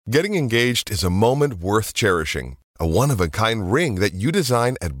Getting engaged is a moment worth cherishing. A one-of-a-kind ring that you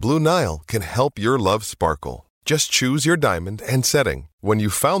design at Blue Nile can help your love sparkle. Just choose your diamond and setting. When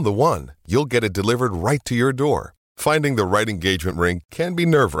you've found the one, you'll get it delivered right to your door. Finding the right engagement ring can be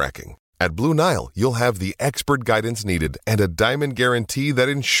nerve-wracking. At Blue Nile, you'll have the expert guidance needed and a diamond guarantee that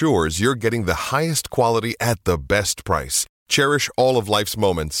ensures you're getting the highest quality at the best price. Cherish all of life's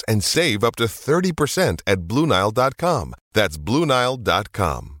moments and save up to 30% at BlueNile.com. That's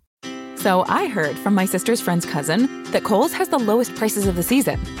BlueNile.com. So I heard from my sister's friend's cousin that Kohl's has the lowest prices of the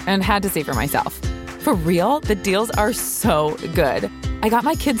season and had to see for myself. For real, the deals are so good. I got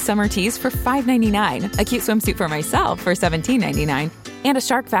my kids' summer tees for $5.99, a cute swimsuit for myself for $17.99, and a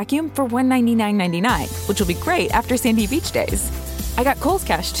Shark vacuum for $199.99, which will be great after Sandy Beach days. I got Kohl's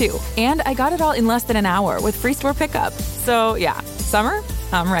Cash too, and I got it all in less than an hour with free store pickup. So yeah, summer,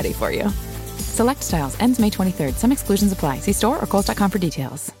 I'm ready for you. Select styles, ends May 23rd. Some exclusions apply. See store or Kohl's.com for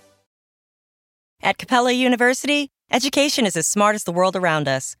details. At Capella University, education is as smart as the world around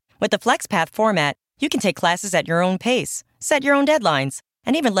us. With the FlexPath format, you can take classes at your own pace, set your own deadlines,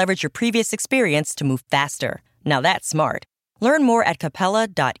 and even leverage your previous experience to move faster. Now that's smart. Learn more at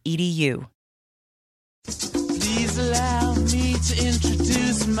capella.edu. Please allow me to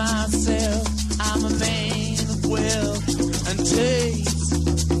introduce myself. I'm a man of wealth and taste.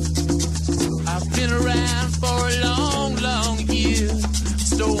 I've been around for a long, long year.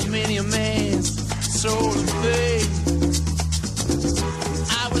 Stole many a man's soul and faith.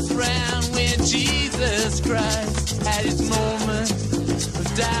 I was around when Jesus Christ had his moment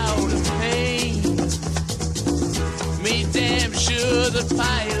of doubt and pain. Made damn sure the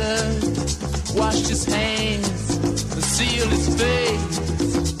pilot washed his hands and sealed his face.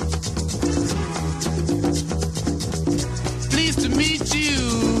 Pleased to meet you.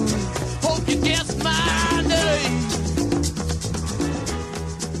 Hope you guessed my name.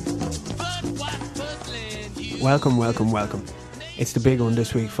 But what's puzzling you? Welcome. It's the big one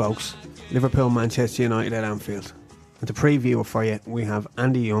this week, folks. Liverpool, Manchester United at Anfield. And to preview it for you, we have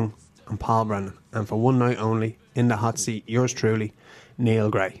Andy Young and Paul Brennan. And for one night only, in the hot seat, yours truly, Neil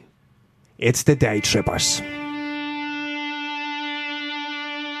Gray. It's the Day Trippers.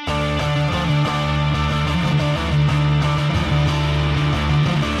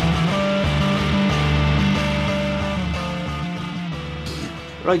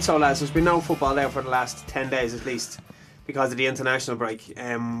 Right, so lads, there's been no football there for the last 10 days at least because of the international break.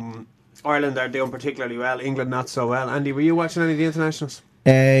 Ireland are doing particularly well, England not so well. Andy, were you watching any of the internationals?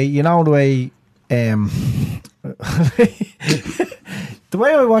 You know the way the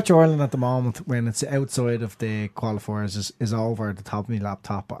way I watch Ireland at the moment when it's outside of the qualifiers is over at the top of my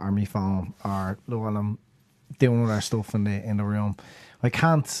laptop or my phone or while I'm doing other stuff in the room. I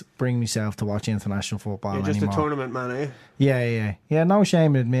can't bring myself to watch international football anymore. You're just a tournament man, are you? Yeah, no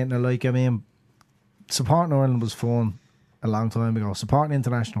shame in admitting it. Like, I mean, supporting Ireland was fun a long time ago. Supporting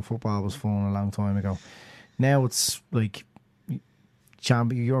international football was fun a long time ago. Now it's like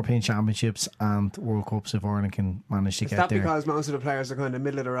European Championships and World Cups if Ireland can manage to get there. Is that because most of the players are kind of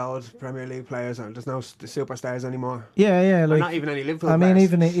middle of the road Premier League players? There's no superstars anymore. Yeah, like, not even any Liverpool I mean,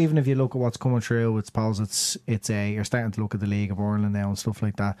 players. even if you look at what's coming through, I suppose it's you're starting to look at the League of Ireland now and stuff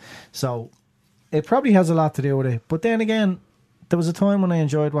like that. So it probably has a lot to do with it. But then again, there was a time when I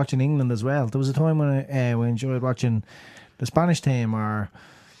enjoyed watching England as well. There was a time when I enjoyed watching the Spanish team, or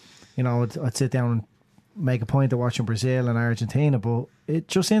I'd sit down and make a point of watching Brazil and Argentina, but it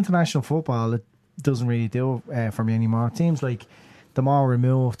just international football, it doesn't really do for me anymore. It seems like the more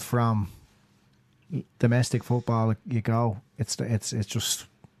removed from domestic football you go, it's just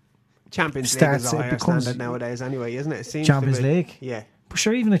Champions League is a higher standard nowadays anyway, isn't it? It seems Champions League? Yeah. But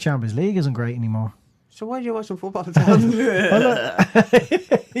sure, even the Champions League isn't great anymore. So why are you watching football at the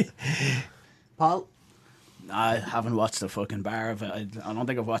time? Paul? I haven't watched the fucking bar of it. I don't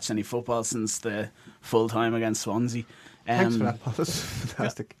think I've watched any football since the full time against Swansea. Thanks for that, Paul. That's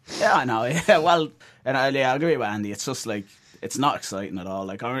fantastic. Yeah, I know. Yeah, well, and I agree with Andy. It's just like, it's not exciting at all.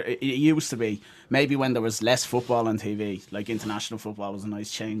 Like, it used to be, maybe when there was less football on TV, like international football was a nice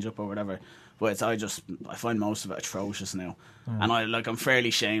change up or whatever. But I find most of it atrocious now. And I'm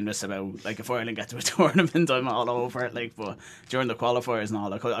fairly shameless about, like, if Ireland get to a tournament, I'm all over it. Like, but during the qualifiers and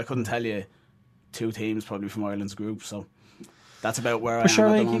all, I couldn't tell you two teams probably from Ireland's group, so that's about where I am. Sure,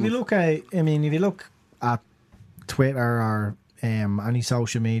 at the like, moment. if you look at Twitter or any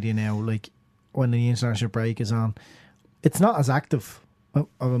social media now, like when the international break is on, it's not as active. My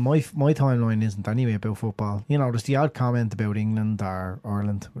timeline isn't anyway about football. There's the odd comment about England or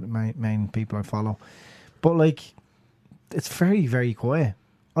Ireland, main people I follow, but like it's very, very quiet.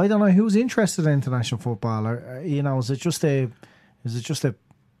 I don't know who's interested in international football, or is it just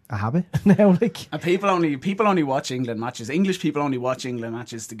a a habit now. Like, And people only watch England matches. English people only watch England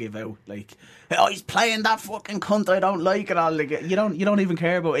matches to give out like, oh, he's playing that fucking cunt. I don't like it. All like, you don't even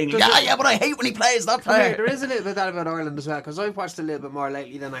care about England. Yeah, but I hate when he plays that player. There is a little bit of that about Ireland as well, because I've watched a little bit more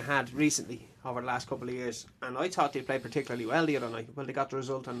lately than I had recently over the last couple of years, and I thought they played particularly well the other night. Well, they got the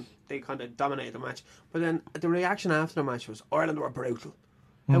result and they kind of dominated the match. But then the reaction after the match was Ireland were brutal.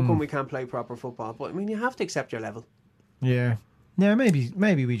 How come we can't play proper football? But I mean, you have to accept your level. yeah.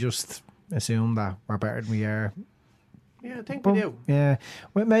 Maybe we just assume that we're better than we are. Yeah, I think we do. Yeah,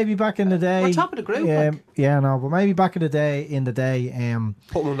 well, maybe back in the day, We're top of the group. Yeah, like. yeah, no, but maybe back in the day,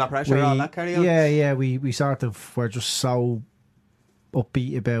 Put them under pressure, all that carry on. Yeah, we sort of were just so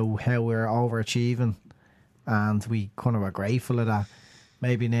upbeat about how we're overachieving, and we kind of were grateful of that.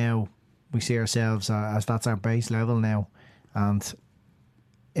 Maybe now we see ourselves as that's our base level now, and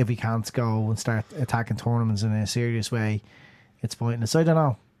if we can't go and start attacking tournaments in a serious way, it's pointless. I don't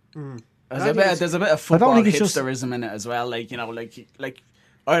know. There's a bit of I don't football think it's just- hipsterism in it as well. Like, you know, like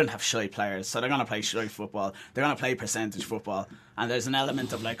Ireland have shy players, so they're going to play shy football. They're going to play percentage football, and there's an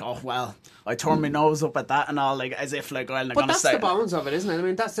element of like, oh well, I turn my nose up at that and all, like as if like Ireland are But going to that's say the bones of it, isn't it? I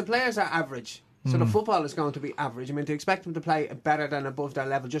mean, that's the players are average. So the football is going to be average. I mean, to expect them to play better than above their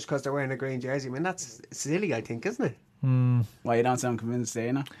level just because they're wearing a green jersey, I mean, that's silly, I think, isn't it? Why you don't sound convinced, do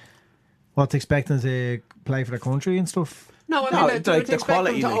you know? What, to expect them to play for the country and stuff? No, I No, mean, it's to like the expect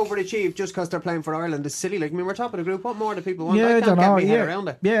quality, them to like- overachieve just because they're playing for Ireland is silly. Like, I mean, we're top of the group. What more do people want? Yeah, I I can't don't get know. my head around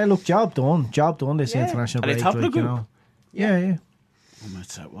it. Yeah, look, job done this Yeah. international Are they break. top of the like, you group? know. Yeah. I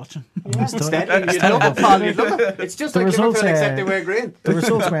might start watching. Instead, you'd love it, Paul. You'd love it. It's just The like results, Liverpool, except they wear green. The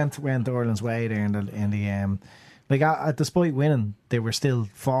results went Ireland's way there in the like despite winning, they were still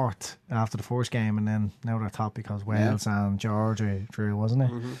fourth after the first game, and then now they're top because Wales and Georgia drew, wasn't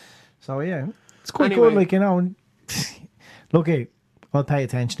it? So yeah, it's quite Anyway. good. Like, you know, and look, I'll pay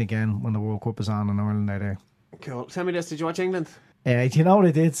attention again when the World Cup is on and Ireland are there. Cool. Tell me this, did you watch England? Do you know what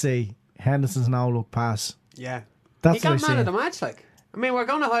I did see? Henderson's no look pass. Yeah. That's He what I got man of see. the match, like. I mean, we're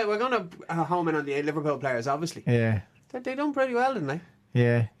gonna home in on the Liverpool players, obviously. Yeah, They done pretty well, didn't they?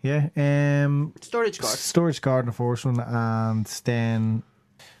 yeah. Sturridge scored. Storage scored in the first one, and then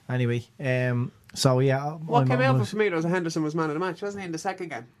anyway, so yeah. What came out for me was Henderson was man of the match, wasn't he, in the second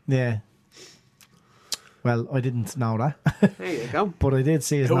game? Yeah. Well, I didn't know that, There you go. but I did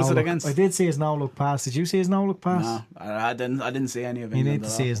see his Who no was it look. against? I did see his no look pass. Did you see his no look pass? No, I didn't see any of it. You need to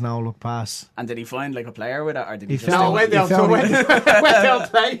see his no look pass. And did he find like a player with it, or did he He just? found- No, when they'll he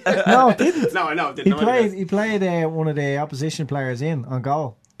found- play. No, it didn't. No, I know. Didn't He know what played. it He played one of the opposition players in on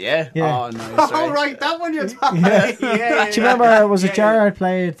goal. Yeah. Yeah. Oh, nice. is. Oh, right, that one you're talking Yeah. about. Yeah. Do you remember? Was it Yeah, Gerrard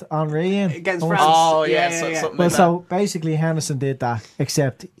played Henri in Against Oh, France. Oh yeah, Yeah. something Well, like so basically, Henderson did that,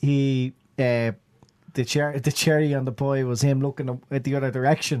 except he. The cherry on the pie was him looking at the other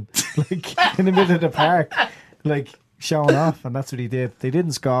direction, like in the middle of the park, like showing off, and that's what he did. They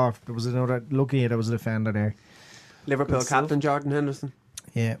didn't score. There was another. Lucky there was a defender there. Liverpool captain Jordan Henderson.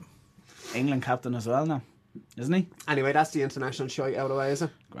 Yeah. that. England captain as well now, isn't he? Anyway, that's the international shite out of the way, is it?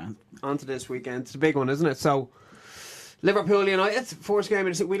 Grant. On to this weekend. It's a big one, isn't it? So, Liverpool United, first game of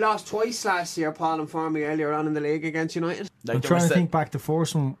the season. We lost twice last year, Paul informed me earlier on in the league against United. Like, I'm there trying was to the- think back. The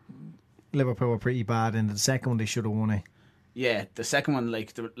first one, Liverpool were pretty bad, and the second one they should have won it. Yeah, the second one,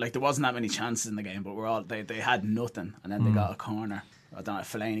 there wasn't that many chances in the game, but they had nothing, and then they got a corner. I don't know if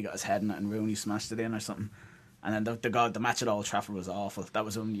Fellaini got his head in it and Rooney smashed it in or something. And then the match at Old Trafford was awful. That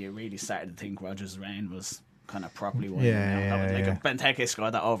was when you really started to think Rodgers' reign was kind of properly won. Benteke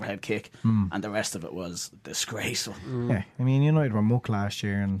scored that overhead kick, and the rest of it was disgraceful. Yeah, I mean United were muck last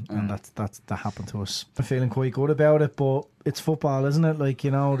year, and that happened to us. I'm feeling quite good about it, but it's football, isn't it? Like,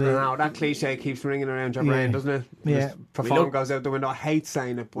 you know, No, that cliche keeps ringing around your brain, doesn't it? Yeah. Just perform goes out the window. I hate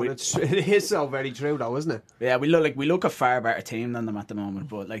saying it, but it is so very true, though, isn't it? Yeah, we look a far better team than them at the moment,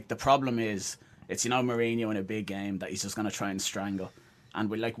 but like the problem is it's Mourinho in a big game that he's just going to try and strangle. And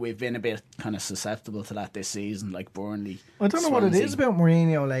we've been a bit kind of susceptible to that this season, like Burnley. I don't know what it Swansea. is about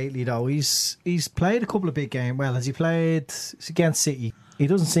Mourinho lately, though. He's played a couple of big games. Well, has he played against City? He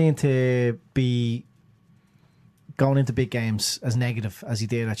doesn't seem to be going into big games as negative as he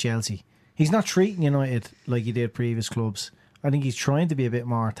did at Chelsea. He's not treating United like he did previous clubs. I think he's trying to be a bit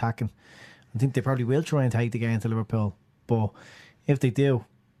more attacking. I think they probably will try and take the game to Liverpool, but if they do,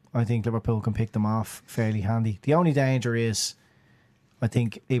 I think Liverpool can pick them off fairly handy. The only danger is, I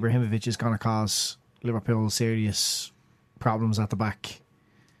think Ibrahimovic is going to cause Liverpool serious problems at the back.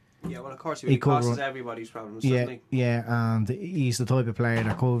 Yeah, well, of course, He could causes run- everybody's problems, Yeah, doesn't he? yeah, and he's the type of player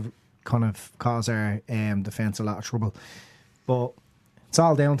that could kind of cause our defence a lot of trouble. But it's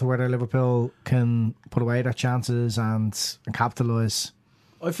all down to whether Liverpool can put away their chances and capitalise.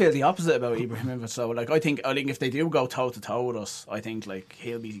 I feel the opposite about Ibrahimovic. So, like, I think if they do go toe to toe with us, I think like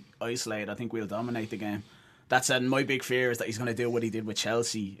he'll be isolated. I think we'll dominate the game. That's my big fear is that he's going to do what he did with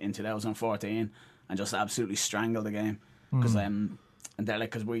Chelsea in 2014 and just absolutely strangle the game. Because and they're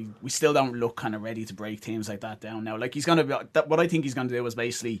like, because we still don't look kind of ready to break teams like that down now. Like he's going to be what I think he's going to do is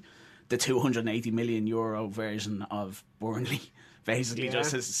basically the 280 million euro version of Burnley. Basically,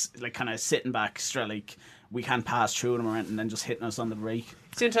 just as, like kind of sitting back straight, like we can't pass through them or anything, and then just hitting us on the break.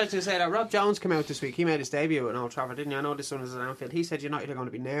 It's interesting to say that Rob Jones came out this week. He made his debut at Old Trafford, didn't you? I know this one is at Anfield. He said United are going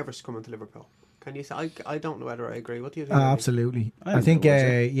to be nervous coming to Liverpool. Can you say? I don't know whether I agree. What do you think? Absolutely. I think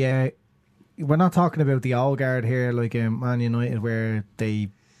we're not talking about the old guard here, like Man United, where they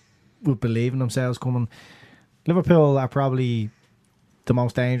would believe in themselves coming. Liverpool are probably the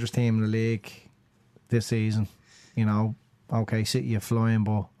most dangerous team in the league this season. You know, okay, City are flying,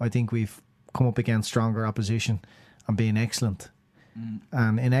 but I think we've come up against stronger opposition and being excellent.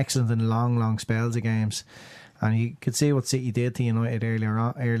 And excellent in long spells of games. And you could see what City did to United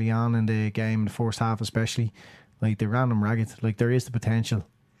early on in the game, in the first half especially. Like, they ran them ragged. Like, there is the potential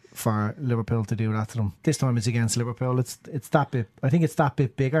for Liverpool to do that to them. This time it's against Liverpool. It's that bit. I think it's that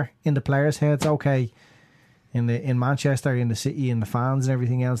bit bigger in the players' heads. Okay, in Manchester, in the city, in the fans and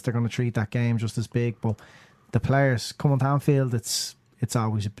everything else, they're going to treat that game just as big. But the players coming to Anfield, it's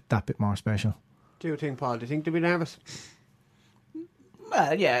always that bit more special. Do you think, Paul? Do you think they'll be nervous?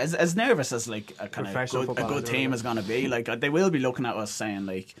 Well, yeah, as nervous as like a kind of a good team is going to be, like they will be looking at us saying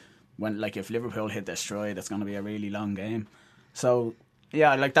like if Liverpool hit their stride, it's going to be a really long game. So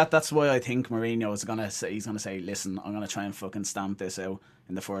yeah, like that's why I think Mourinho is he's gonna say, listen, I'm gonna try and fucking stamp this out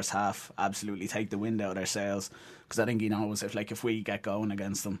in the first half, absolutely take the wind out of their sails, because I think he knows if we get going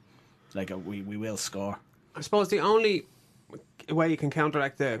against them, like we will score. I suppose the only way you can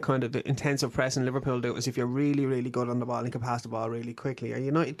counteract the kind of the intensive pressing Liverpool do is if you're really, really good on the ball and can pass the ball really quickly. Are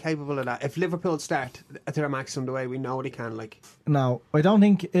United capable of that? If Liverpool start at their maximum the way we know they can, like... No, I don't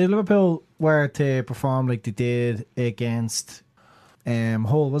think if Liverpool were to perform like they did against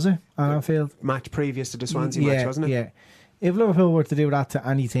Hull, was it? On Anfield? Match previous to the Swansea match, wasn't it? Yeah. If Liverpool were to do that to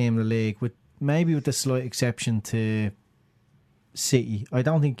any team in the league, with the slight exception to City, I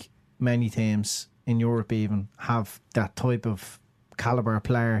don't think many teams in Europe even have that type of calibre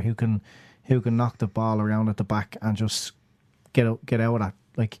player who can knock the ball around at the back and just get out of that.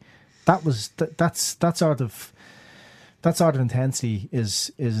 Like that sort of intensity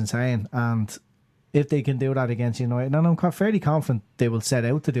is insane. And if they can do that against United, and I'm fairly confident they will set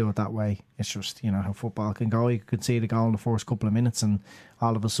out to do it that way. It's just, you know, how football can go. You could see the goal in the first couple of minutes and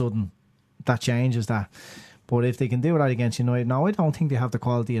all of a sudden that changes that. But if they can do that against United, no, I don't think they have the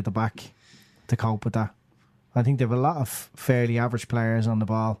quality at the back to cope with that. I think they have a lot of fairly average players on the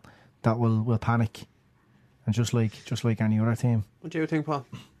ball that will panic, and just like any other team. What do you think, Paul?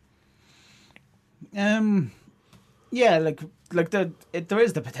 Yeah, there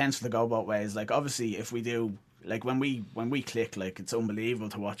is the potential to go both ways. Like, obviously, if we do, like when we click, like it's unbelievable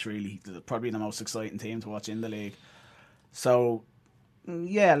to watch. Really, probably the most exciting team to watch in the league. So,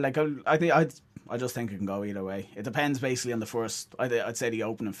 yeah, like I just think it can go either way. It depends basically on the first. I'd say the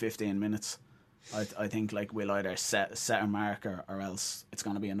opening 15 minutes. I think like we'll either set a marker or else it's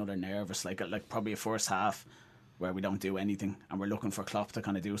going to be another nervous, like probably a first half where we don't do anything and we're looking for Klopp to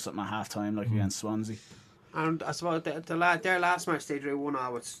kind of do something at half time, like against Swansea. And I suppose their last match they drew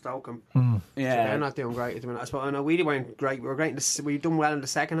 1-1 with Stoke. Yeah, so they're not doing great at the minute. I suppose I know we weren't great. We were great. We've done well in the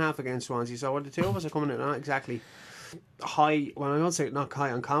second half against Swansea. So the two of us are coming in not exactly high. Well, I don't say not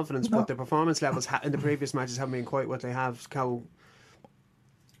high on confidence, but the performance levels in the previous matches haven't been quite what they have.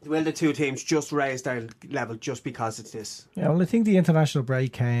 Will the two teams just raise their level just because it's this? Yeah, well, I think the international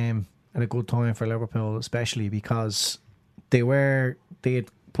break came at a good time for Liverpool, especially because they had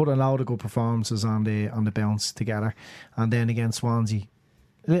put a lot of good performances on the bounce together, and then against Swansea,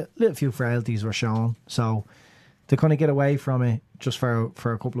 little few frailties were shown. So to kind of get away from it just for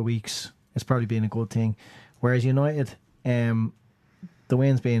a couple of weeks, it's probably been a good thing. Whereas United, the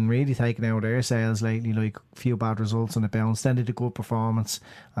wind's been really taken out of their sails lately, like a few bad results on the bounce. Then they did a good performance,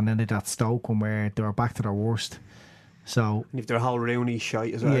 and then they got Stoke one where they were back to their worst. So and if their whole Rooney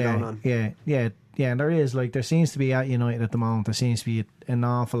shite as well going on. Yeah, and there seems to be at United at the moment, there seems to be an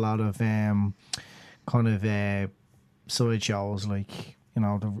awful lot of kind of side shows, like, you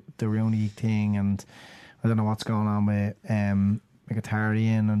know, the Rooney thing, and I don't know what's going on with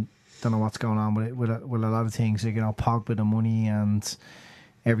Mkhitaryan, and don't know what's going on with a lot of things, like, you know, Pogba the money, and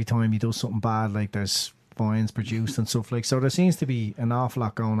every time he does something bad, like there's fines produced and stuff like. So there seems to be an awful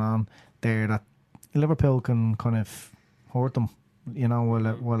lot going on there that Liverpool can kind of hurt them, you know,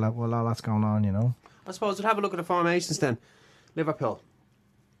 while all that's going on, you know. I suppose we'll have a look at the formations then. Liverpool,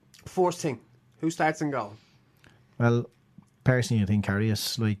 First thing, who starts in goal? Well, personally, I think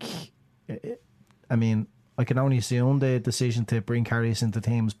Karius. Like, I mean, I can only assume the decision to bring Karius into the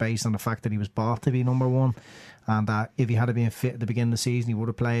team was based on the fact that he was bought to be number one, and that if he had been fit at the beginning of the season, he would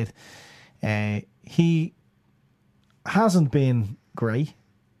have played. He hasn't been great.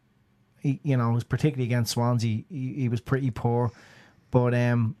 He, particularly against Swansea, he was pretty poor. But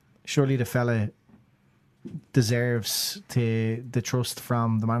surely the fella deserves the trust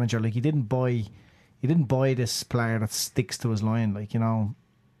from the manager. Like, he didn't buy this player that sticks to his line. Like,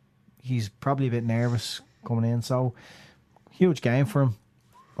 he's probably a bit nervous coming in. So, huge game for him.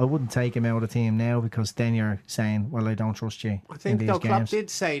 I wouldn't take him out of the team now, because then you're saying, well, I don't trust you. I think in though these Klopp games. did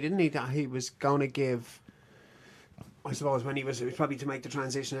say, didn't he, that he was going to give. I suppose when it was probably to make the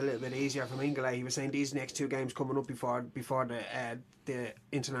transition a little bit easier from Mignolet, he was saying these next 2 games coming up before the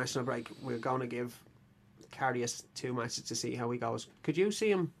international break, we're going to give Karius 2 matches to see how he goes. Could you see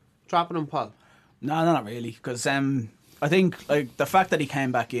him dropping him, Paul? No, not really, because I think like the fact that he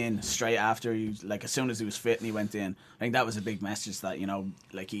came back in straight after as soon as he was fit and he went in, I think that was a big message that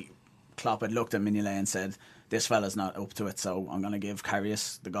Klopp had looked at Mignolet and said, this fella's not up to it, so I'm going to give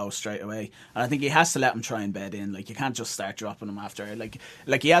Karius the go straight away. And I think he has to let him try and bed in. Like, you can't just start dropping him after.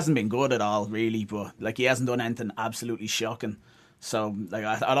 Like he hasn't been good at all, really, but he hasn't done anything absolutely shocking. So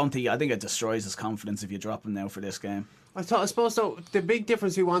I think it destroys his confidence if you drop him now for this game. I suppose though the big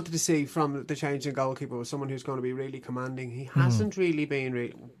difference we wanted to see from the change in goalkeeper was someone who's going to be really commanding. He hasn't really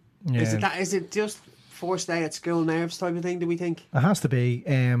been. Yeah. Is it just first day at school nerves type of thing? Do we think? It has to be.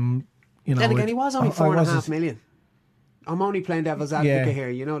 Then again, he was only 4.5 million. I'm only playing devil's advocate here.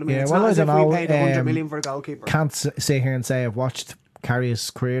 You know what I mean? Yeah, it's well, not as I if don't we know. paid 100 million for a goalkeeper. Can't sit here and say I've watched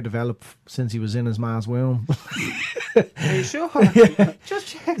Karius' career develop since he was in his ma's womb. Are you sure? Just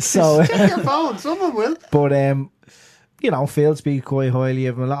check. So, check your phone. Someone will. But Phil speaks quite highly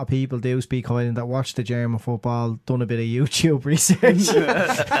of him. A lot of people do speak highly that watch the German football, done a bit of YouTube research,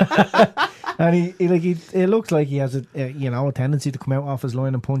 and it looks like he has a tendency to come out off his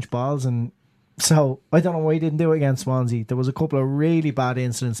line and punch balls. And so I don't know why he didn't do it against Swansea. There was a couple of really bad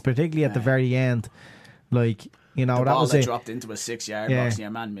incidents, particularly at the very end. The ball that was that it. dropped into a 6-yard box and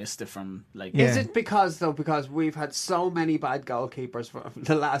your man missed it from Is it because we've had so many bad goalkeepers for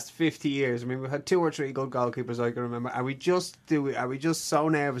the last 50 years? I mean, we've had 2 or 3 good goalkeepers I can remember. Are we just so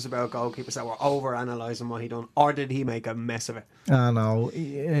nervous about goalkeepers that we're over analysing what he done, or did he make a mess of it? I know.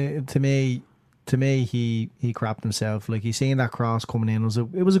 To me, he crapped himself. Like, he seen that cross coming in.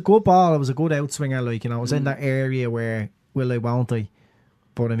 It was a good ball. It was a good outswinger. It was in that area where will I, won't I?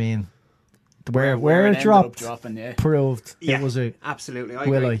 But I mean, where it dropped proved it was a absolutely. I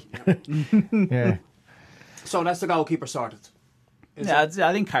will agree. I? Yeah. So that's the goalkeeper sorted. I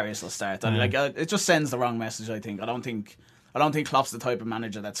think Karius will start. It just sends the wrong message. I don't think Klopp's the type of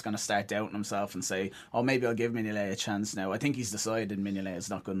manager that's going to start doubting himself and say, "Oh, maybe I'll give Mignolet a chance now." I think he's decided Mignolet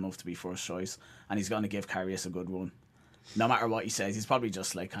is not good enough to be first choice, and he's going to give Karius a good run. No matter what he says, he's probably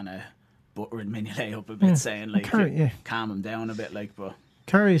just kind of buttering Mignolet up a bit, saying calm him down a bit, but.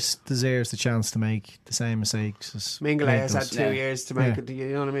 Karius deserves the chance to make the same mistakes as Mignolet has had 2 years to make it. You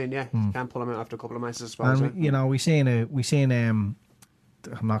know what I mean? Yeah, can't pull him out after a couple of matches, I suppose. And we seen I'm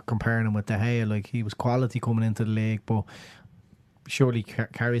not comparing him with De Gea. He was quality coming into the league, but surely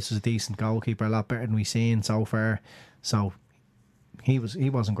Karius was a decent goalkeeper, a lot better than we've seen so far. So he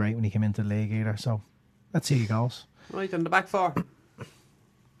wasn't great when he came into the league either. So let's see how he goes. Right, on the back 4.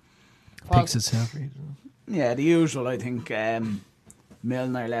 Picks itself. Yeah, the usual. I think.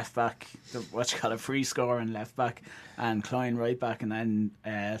 Milner left back, free scoring left back, and Klein right back, and then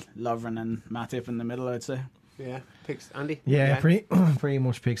Lovren and Matip in the middle, I'd say. Yeah, picks Andy. Yeah, pretty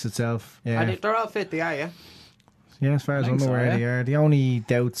much picks itself. Yeah, they're all fit. They are, yeah. Yeah, as far as I'm aware, they are. The only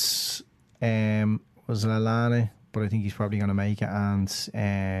doubts was Lallana, but I think he's probably going to make it, and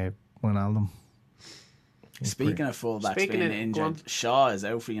Wijnaldum. Speaking of fullbacks being injured, Shaw is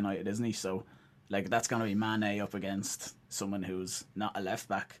out for United, isn't he? So, that's going to be Mane up against someone who's not a left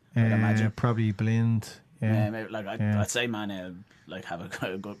back. I'd imagine probably Blind. Yeah, maybe, I'd say Mane have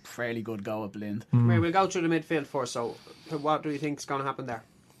a good, fairly good go at Blind. We'll go through the midfield first. So, what do you think is going to happen there?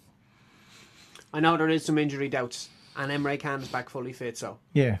 I know there is some injury doubts, and Emre Can's back fully fit. So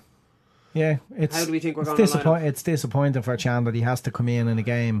yeah. How do we think we're going to line up? It's disappointing for Can that he has to come in a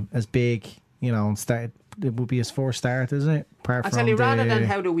game as big, and start. It would be his first start, isn't it? I tell you, rather than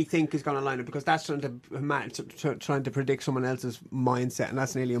how do we think is going to line up, because that's trying to predict someone else's mindset, and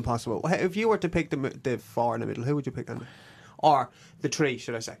that's nearly impossible. If you were to pick the 4 in the middle, who would you pick on? Or the 3,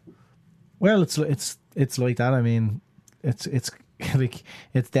 should I say? Well, it's like that. I mean, it's like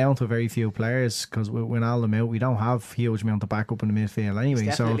it's down to very few players because when all them out, we don't have huge amount of backup in the midfield anyway.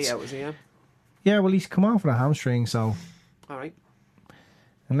 He's So definitely it's, out, is he? Yeah. yeah, well, he's come off with a hamstring, so All right.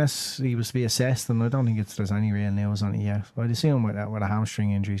 unless he was to be assessed, and I don't think there's any real news on it yet. But I'd assume with a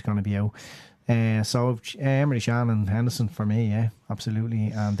hamstring injury, he's going to be out. So Emery, Shannon, Henderson for me, yeah, absolutely.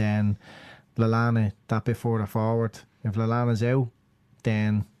 And then Lallana that bit further forward. If Lallana's out,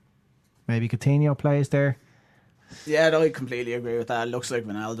 then maybe Coutinho plays there. Yeah, I completely agree with that. It looks like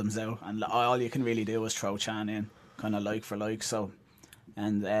Wijnaldum's out, and all you can really do is throw Chan in, kind of like for like. So,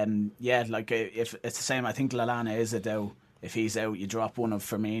 and yeah, like if it's the same, I think Lallana is a out. If he's out, you drop one of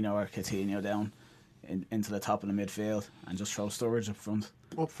Firmino or Coutinho down into the top of the midfield and just throw Sturridge up front.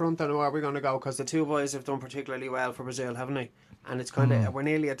 Up front, then where are we going to go? Because the two boys have done particularly well for Brazil, haven't they? And it's kind of we're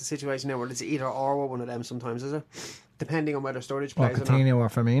nearly at the situation now where it's either or with one of them sometimes, is it? Depending on whether Sturridge Or plays or not. Coutinho or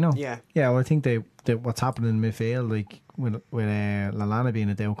Firmino. Yeah. Yeah, well, I think they what's happening in midfield, like with Lallana being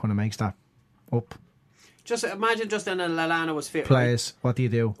a out, kind of makes that up. Just imagine just then Lallana was fit. Right? Players, what do you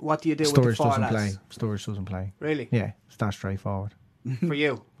do? What do you do with Sturridge the four doesn't lads? play. Sturridge doesn't play. Really? Yeah, it's that straightforward. For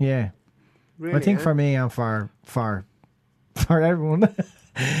you? Yeah. Really? I think eh? for me and for everyone,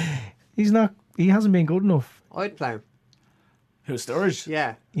 he hasn't been good enough. I'd play him. Who's Sturridge?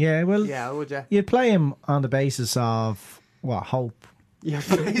 Yeah. Yeah, well, Yeah, would you? you'd play him on the basis of what hope. You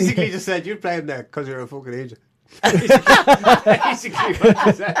basically just said you'd play him there because you're a fucking agent. Basically what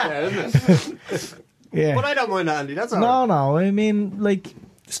you said there, isn't it? Yeah, But I don't mind that, Andy. That's all right. no. I mean, like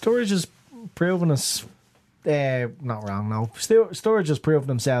Sturridge has proven us not wrong. No, Sturridge has proven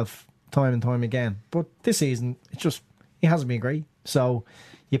himself time and time again. But this season, it's just he hasn't been great. So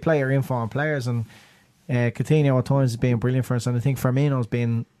you play your informed players, and Coutinho at times has been brilliant for us, and I think Firmino's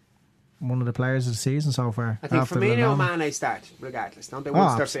been one of the players of the season so far. I think after Firmino Lallana. and Mane start regardless, don't they?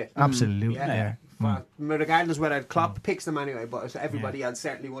 Once they're fit. Absolutely, Yeah. yeah. Well, regardless whether Klopp picks them anyway, but everybody else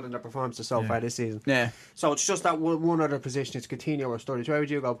certainly would in their performances so far this season. Yeah, So it's just that one other position. It's Coutinho or Sturridge. Where would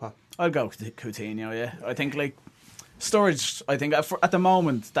you go, Paul? I'll go Coutinho. Yeah, I think like Sturridge. I think at the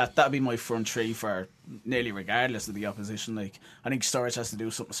moment that'd be my front three for nearly regardless of the opposition. Like I think Sturridge has to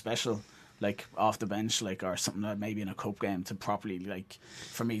do something special, like off the bench, like or something that maybe in a cup game to properly like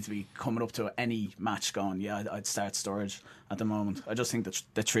for me to be coming up to any match going. Yeah, I'd start Sturridge at the moment. I just think that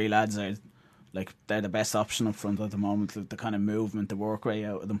the three lads are like they're the best option up front at the moment. The kind of movement, the work rate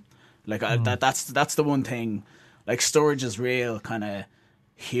out of them. Like that's the one thing. Like Sturridge is real kind of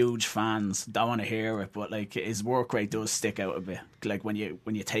huge fans don't want to hear it, but like his work rate does stick out a bit. Like when you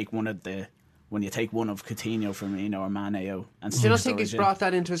take one of Coutinho, Firmino or Mane out, and Do you not think Sturridge he's in. brought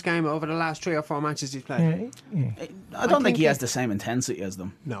that into his game over the last 3 or 4 matches he's played? Yeah. I don't think he has the same intensity as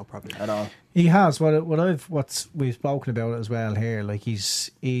them No, probably. at all. He has what we've spoken about it as well here. Like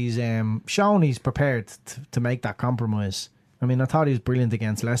he's shown he's prepared to make that compromise. I mean, I thought he was brilliant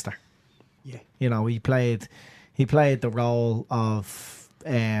against Leicester. Yeah. You know, he played the role of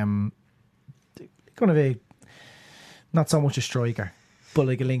going to be not so much a striker, but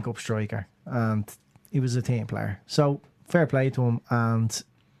like a link-up striker, and he was a team player. So fair play to him. And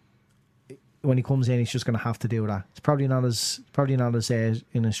when he comes in, he's just going to have to do that. It's probably not as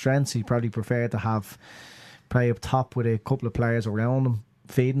in his strengths. He'd probably prefer to play up top with a couple of players around him,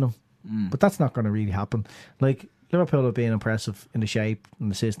 feeding him. But that's not going to really happen. Like Liverpool have been impressive in the shape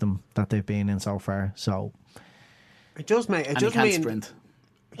and the system that they've been in so far. So It does, mate. It And does he can't mean sprint.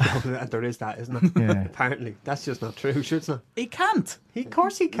 there is that, isn't it? Yeah. Apparently, that's just not true. Sure, it's not. He can't. Of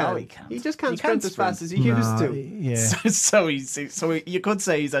course he can. No, he can't. He just can't He sprint can't as fast sprint. as he used No, to. yeah. So you could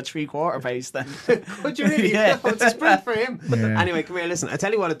say he's at 3/4 pace then. Would you really? Yeah. No, it's a sprint for him. Yeah. Anyway, come here. Listen, I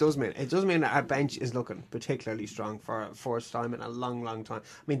tell you what it does mean. It does mean that our bench is looking particularly strong for a first time in a long, long time.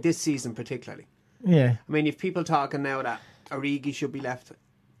 I mean, this season particularly. Yeah. I mean, if people talking now that Origi should be left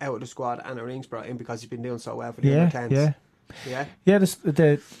out of the squad and a Rings brought in because he's been doing so well for the under 10s. Yeah. Yeah. Yeah,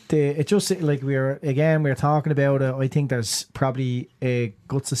 it just like we were talking about it. I think there's probably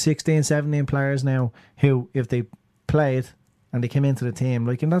guts of 16, 17 players now who, if they played and they came into the team,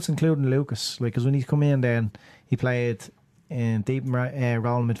 like, and that's including Lucas, like, because when he's come in, then he played in deep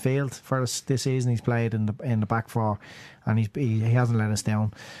role midfield for us this season. He's played in the back four, and he hasn't let us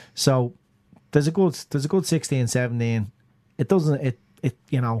down. So there's a good 16, 17. It doesn't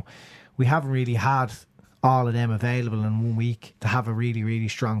we haven't really had all of them available in 1 week to have a really, really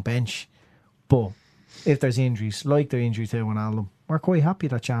strong bench. But if there's injuries, like the injury to Wijnaldum, we're quite happy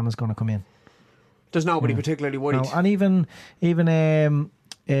that Chan is going to come in. There's nobody particularly worried. No, and even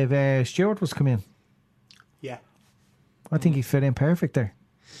if Stewart was to come in, Yeah. I think he'd fit in perfect there.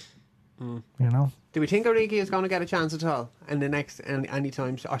 You know? Do we think Origi is going to get a chance at all in the next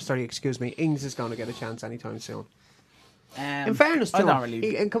anytime? Or sorry, excuse me, Ings is going to get a chance anytime soon. In fairness to I don't him,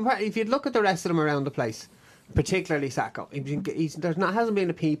 really. if you look at the rest of them around the place, particularly Sacco, hasn't been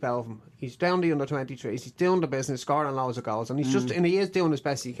a peep out of him. He's down the under-23s, he's doing the business, scoring loads of goals, and he is doing as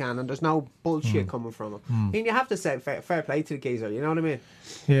best he can, and there's no bullshit coming from him. I mean, you have to say fair play to the geezer, you know what I mean?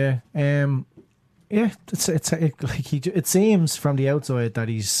 Yeah. Yeah, it seems from the outside that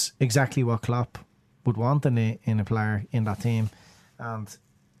he's exactly what Klopp would want in a player in that team, and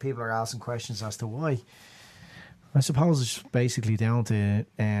people are asking questions as to why. I suppose it's basically down to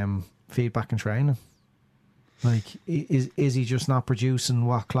feedback and training. Like, is he just not producing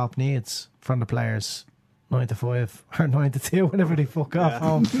what Klopp needs from the players 9 to 5 or 9 to 2, whenever they fuck off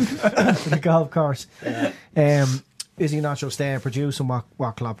home to the golf course? Yeah. Is he not just there producing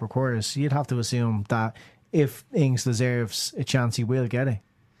what Klopp requires? You'd have to assume that if Ings deserves a chance, he will get it.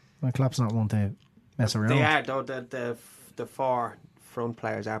 Well, Klopp's not one to mess around. They are, though. The four front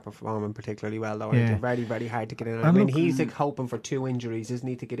players are performing particularly well, though. They're very, very hard to get in. I mean, he's like hoping for 2 injuries, isn't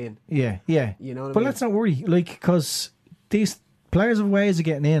he, to get in? Yeah. You know what I but mean? Let's not worry, because these players have ways of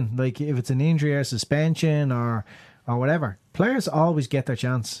getting in. Like, if it's an injury or suspension or whatever, players always get their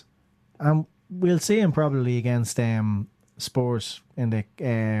chance. We'll see him probably against Spurs in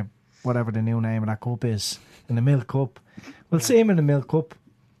the whatever the new name of that cup is, in the Milk Cup. We'll see him in the Milk Cup.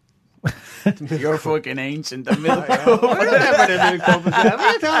 You're fucking ancient. The Milk Cup. I remember the Milk Cup. What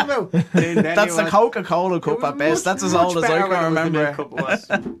are you talking about? That's the Coca-Cola Cup at best. That's as old as I can remember.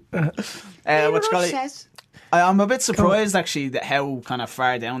 I'm a bit surprised actually that how kind of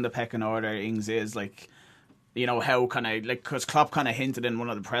far down the pecking order Ings is. Like, you know, how kind of, like, because Klopp kind of hinted in one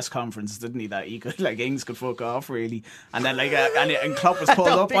of the press conferences, didn't he, that he could, like, Ings could fuck off, really. And then, like, and Klopp was pulled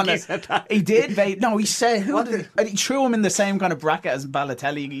up on it. He did, mate. No, he said, and he threw him in the same kind of bracket as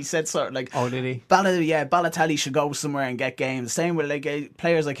Balotelli. He said sort of like, oh, did he? Balotelli should go somewhere and get games. Same with, like,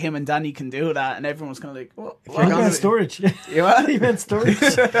 players like him and Danny can do that. And everyone was kind of like, what? He meant storage. You what? He meant storage.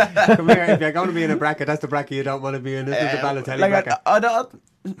 Come here, if you're going to be in a bracket, that's the bracket you don't want to be in. This is the Balotelli bracket. I don't...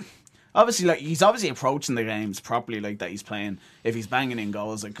 Obviously, like, he's obviously approaching the games properly, like, that he's playing. If he's banging in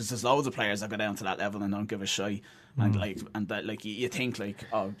goals, like, because there's loads of players that go down to that level and don't give a shit. And that you think, like,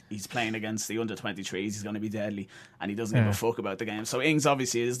 oh, he's playing against the under-23s, he's going to be deadly, and he doesn't give a fuck about the game. So Ings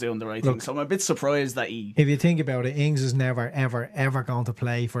obviously is doing the right thing. So I'm a bit surprised that he... If you think about it, Ings is never, ever, ever going to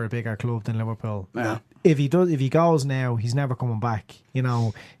play for a bigger club than Liverpool. Yeah. If he goes now, he's never coming back. You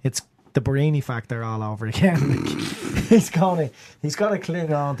know, it's the Barini factor all over again. He's gonna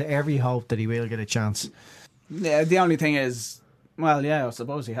cling on to every hope that he will get a chance. Yeah, the only thing is, well, yeah, I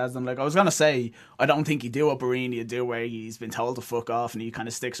suppose he has them. Like, I was gonna say, I don't think he'd do what Barini would do, where he's been told to fuck off and he kind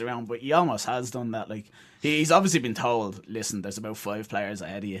of sticks around, but he almost has done that. Like, he's obviously been told, listen, there's about 5 players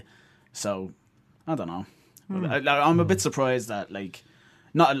ahead of you. So I don't know. I'm a bit surprised that, like,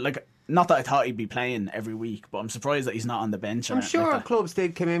 not that I thought he'd be playing every week, but I'm surprised that he's not on the bench. I'm sure clubs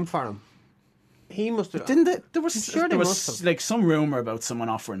did come in for him. He must have. Didn't they? There was like some rumour about someone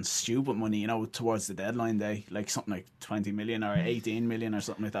offering stupid money, you know, towards the deadline day, like something like 20 million or 18 million or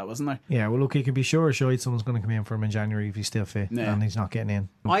something like that, wasn't there? Yeah, well, look, you can be sure someone's going to come in for him in January if he's still fit and he's not getting in.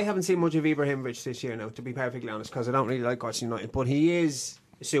 I haven't seen much of Ibrahimovic this year now, to be perfectly honest, because I don't really like watching United, but he is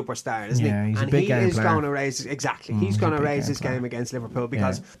a superstar, isn't he? He's and a big game is player. going to raise he's going to raise his game against Liverpool,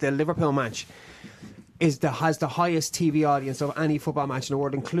 because the Liverpool match has the highest TV audience of any football match in the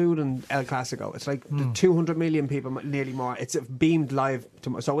world, including El Clasico. It's like 200 million people, nearly more. It's beamed live,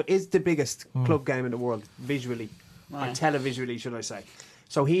 so it is the biggest club game in the world visually, or televisually, should I say.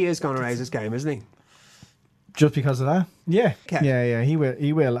 So he is going to raise his game, isn't he? Just because of that? Yeah. Okay. Yeah, he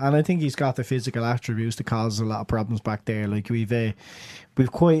will. And I think he's got the physical attributes to cause a lot of problems back there. Like,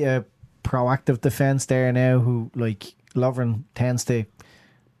 we've quite a proactive defence there now, who, like, Lovren tends to,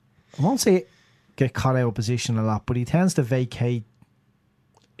 I won't say get caught out of position a lot, but he tends to vacate.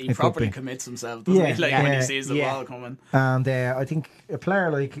 He properly commits himself, doesn't he? Like, when he sees the ball coming. And I think a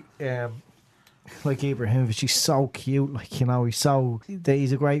player like Ibrahimovic, he's so cute. Like, you know, he's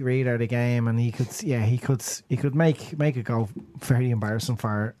a great reader of the game, and he could make it go very embarrassing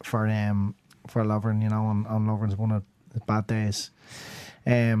for Lovren, you know, on Lovren's one of his bad days.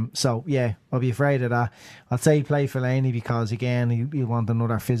 So yeah, I'll be afraid of that. I'd say play Fellaini, because again, he'll want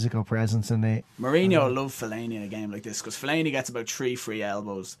another physical presence in it. Mourinho will love Fellaini in a game like this, because Fellaini gets about 3 free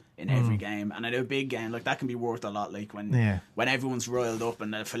elbows in every game, and in a big game like that can be worth a lot. Like when everyone's riled up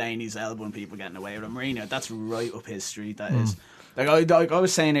and Fellaini's elbowing people getting away with him. Mourinho, that's right up his street. That is. Like I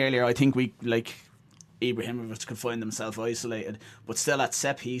was saying earlier, I think we like Ibrahimovic could find himself isolated, but still at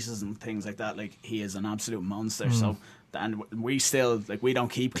set pieces and things like that, like, he is an absolute monster. So. And we still, like, we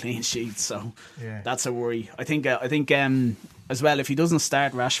don't keep clean sheets, so that's a worry. I think as well, if he doesn't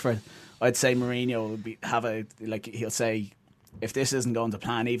start Rashford, I'd say Mourinho will he'll say, if this isn't going to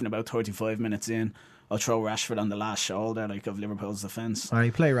plan, even about 35 minutes in, I'll throw Rashford on the last shoulder of Liverpool's defence. Or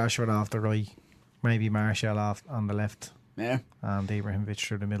he play Rashford off the right, maybe Martial off on the left, Yeah. and Ibrahimovic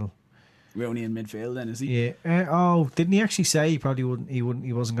through the middle. Rooney in midfield then, is he? Yeah. Didn't he actually say he probably wouldn't? He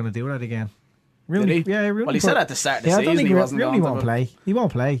wasn't going to do that again. Rooney, Did he? Yeah, Rooney. Well, he said at the start of the I don't season think he wasn't Rooney going won't to. play. He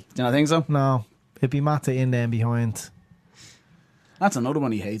won't play. Do you not think so? No, it'd be Mata in there behind. That's another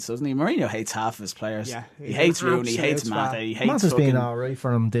one he hates, doesn't he? Mourinho hates half of his players. Yeah, he hates Rooney, he hates absolute Mata, twat. he hates Mata's been fucking... all right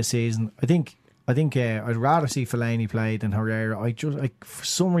for him this season. I think I'd rather see Fellaini play than Herrera. For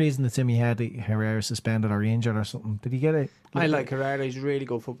some reason it's in my head that Herrera suspended or injured or something. Did he get it? I like Herrera. He's a really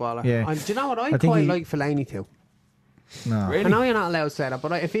good footballer. Yeah. And do you know what? I think quite he- like Fellaini too. No, Really? I know you're not allowed to say that,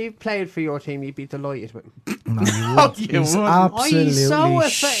 but if he played for your team, you'd be delighted with him. no, you No, wouldn't. you He's wouldn't. absolutely He's so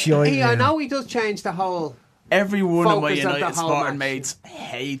shite I now. know he does change the whole. Every one of my Focus of the United whole supporting match. mates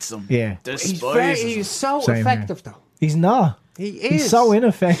hates him. Yeah. Despises him. He's so Same effective though. He's not. He is. He's so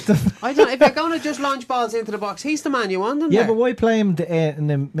ineffective. I don't. If you're going to just launch balls into the box, he's the man you want him Yeah, there. but why play him in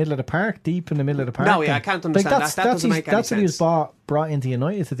the middle of the park, deep in the middle of the park? No, yeah, then? I can't understand that. That doesn't make any That's what he was sense. brought into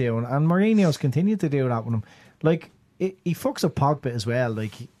United to do, and Mourinho's continued to do that with him. Like, he fucks up Pogba as well.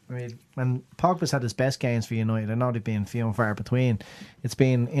 Like, I mean, when Pogba's had his best games for United, I know they've been few and far between. It's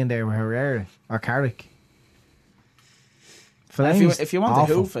been in there with Herrera or Carrick. If you want awful.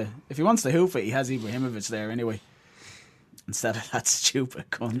 to hoof it, if he wants to hoof it, he has Ibrahimovic there anyway. Instead of that stupid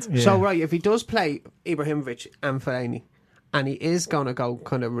cunt. Yeah. So right, if he does play Ibrahimovic and Fellaini, and he is going to go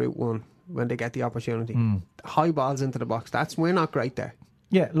kind of route one when they get the opportunity, high balls into the box. We're not great there.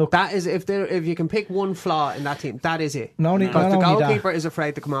 Yeah, look, That is if you can pick one flaw in that team, that is it. Not only- Because not the only that- goalkeeper is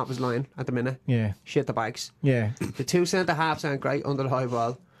afraid to come out of his line at the minute. yeah, Shit the bags. yeah. The two centre halves aren't great under the high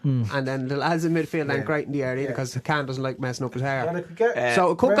ball. And then the lads in midfield aren't great in the area because Khan doesn't like messing up his hair.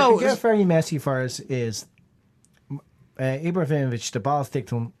 So it could Where go. it could get very messy for us is Ibrahimovic, the ball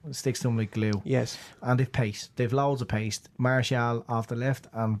sticks to him like glue. Yes. And they've pace. They've loads of pace. Martial off the left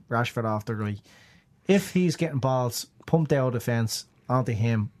and Rashford off the right. If he's getting balls pumped out of defence onto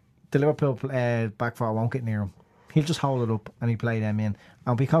him, the Liverpool back four won't get near him. He'll just hold it up and he'll play them in.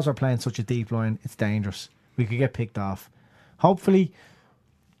 And because we're playing such a deep line, it's dangerous. We could get picked off. Hopefully,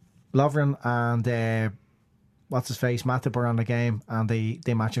 Lovren and what's his face, Matip are on the game and they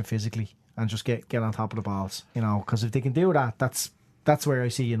match him physically and just get on top of the balls. You know, because if they can do that, that's where I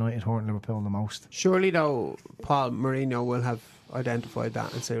see United hurting Liverpool the most. Surely, though, Paul Mourinho will have identified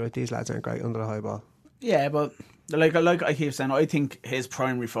that and say, right, these lads aren't great under the high ball. Yeah, but like I keep saying, I think his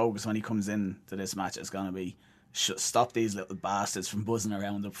primary focus when he comes in to this match is going to be stop these little bastards from buzzing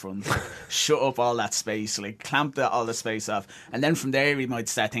around up front. Like, shut up all that space, like clamp all the space off, and then from there he might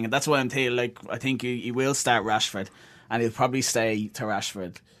start thinking. That's why I'm telling. Like, I think he will start Rashford, and he'll probably stay to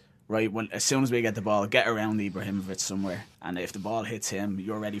Rashford. Right, when as soon as we get the ball, get around Ibrahimovic somewhere, and if the ball hits him,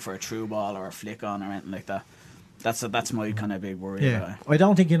 you're ready for a through ball or a flick on or anything like that. That's my kind of big worry about it. I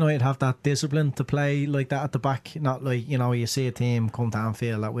don't think United have that discipline to play like that at the back. Not like, you see a team come to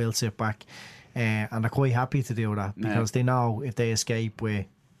Anfield that will sit back, and they're quite happy to do that because they know if they escape with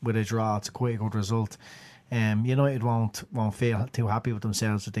a draw, it's quite a good result. United won't feel too happy with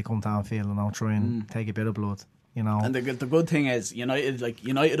themselves if they come to Anfield and don't try and take a bit of blood. And the good thing is United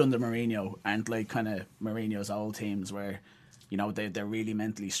under Mourinho aren't like kind of Mourinho's old teams where they're really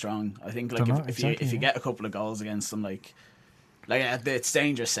mentally strong. I think like if you get a couple of goals against them, like it's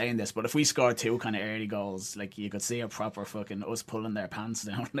dangerous saying this, but if we score two kind of early goals, like you could see a proper fucking us pulling their pants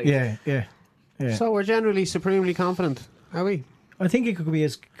down. Like, yeah. So we're generally supremely confident, are we? I think it could be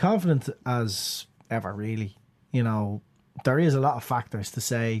as confident as ever, really. There is a lot of factors to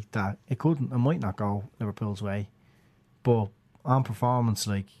say that it might not go Liverpool's way, but on performance,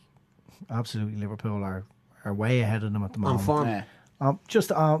 like absolutely Liverpool are way ahead of them at the moment. On form. Yeah.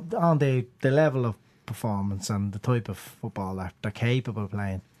 Just on the level of performance and the type of football that they're capable of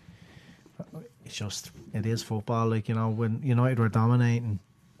playing. It is football. Like, when United were dominating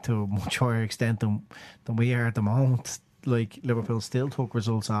to a much higher extent than we are at the moment, like Liverpool still took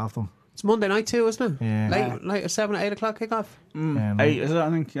results off them. It's Monday night too, isn't it? Yeah. Late 7 or 8 o'clock kickoff. Yeah, 8 is it? I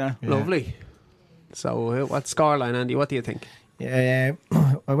think. Yeah. Lovely. So what scoreline, Andy? What do you think?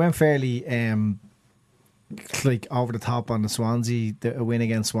 I went fairly like over the top on the Swansea, a win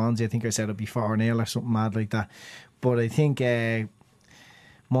against Swansea. I think I said it'd be 4-0 or something mad like that. But I think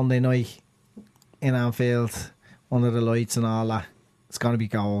Monday night in Anfield, under the lights and all that, it's going to be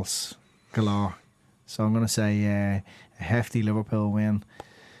goals galore. So I'm going to say a hefty Liverpool win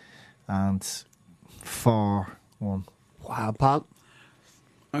and 4-1. Wow, Paul.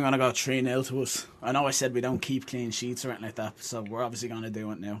 I'm going to go 3-0 to us. I know I said we don't keep clean sheets or anything like that, so we're obviously going to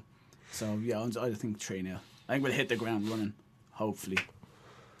do it now. So yeah, I think 3-0. I think we'll hit the ground running. Hopefully.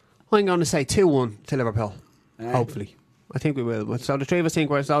 I'm going to say 2-1 to Liverpool. Hopefully. I think we will. So the three of us think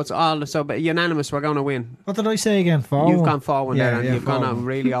we're unanimous. We're going to win. What did I say again? 4-1. You've gone 4-1 there, and you've gone on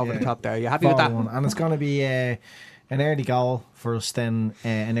really over the top there. You happy with that? And it's going to be an early goal for us, then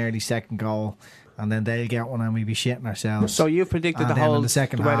an early second goal, and then they'll get one, and we'll be shitting ourselves. So you've predicted and the then whole in the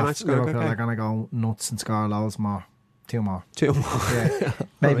second way the half, match is going. Liverpool are going to go nuts and score loads more. 2 more. 2 more. Yeah.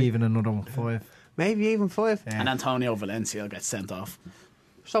 Maybe even another one. 5. Maybe even 5. Yeah. And Antonio Valencia will get sent off.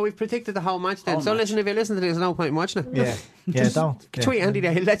 So we've predicted the whole match then. Whole so match. listen, if you listen to this, there's no point in watching it. Yeah. Yeah, don't. Tweet Andy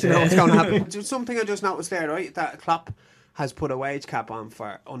there, he'll let you know what's going to happen. Just something I just noticed there, right? That Klopp has put a wage cap on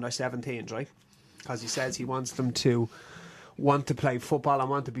for under 17s, right? Because he says he wants them to want to play football and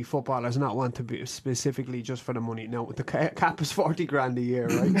want to be footballers, not want to be specifically just for the money. No, the cap is 40 grand a year,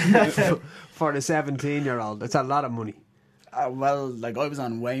 right? For the 17-year-old. That's a lot of money. Well, like I was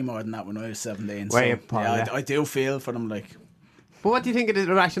on way more than that when I was 17. Way so, up, Paul, yeah, yeah. I do feel for them. Like, But what do you think of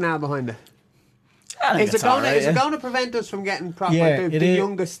the rationale behind it? I think Is it's it going alright, to prevent us from getting proper Yeah, the it is.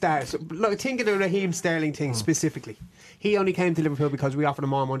 youngest stars? Look, think of the Raheem Sterling thing specifically. He only came to Liverpool because we offered him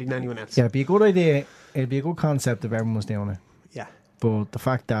more money than anyone else. Yeah, it'd be a good idea. It'd be a good concept if everyone was doing it. Yeah. But the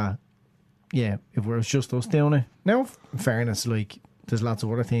fact that, yeah, if it was just us doing it. Now, in fairness, like, there's lots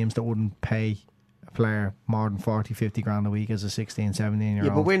of other teams that wouldn't pay a player more than 40, 50 grand a week as a 16, 17-year-old.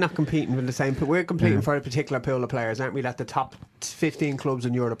 Yeah, but we're not competing with the same. We're competing for a particular pool of players, aren't we? That the top 15 clubs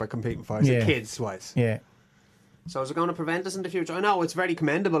in Europe are competing for, Yeah. kids-wise. Yeah. So is it going to prevent us in the future? I know it's very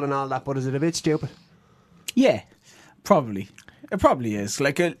commendable and all that, but is it a bit stupid? yeah, probably. It probably is.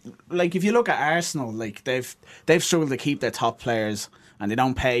 Like if you look at Arsenal, like they've struggled to keep their top players, and they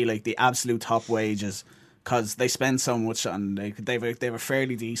don't pay like the absolute top wages because they spend so much on. They've a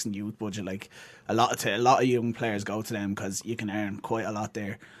fairly decent youth budget. Like a lot of young players go to them because you can earn quite a lot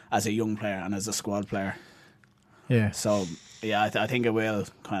there as a young player and as a squad player. Yeah. So yeah, I think it will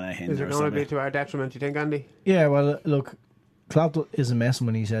kind of hinder. Is it us going a to be bit. to our detriment, you think, Andy? Yeah, well, look, Klopp isn't messing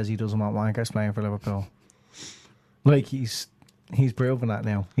when he says he doesn't want wankers playing for Liverpool. Like, he's proven that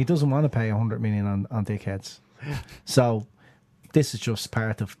now. He doesn't want to pay 100 million on dickheads. So, this is just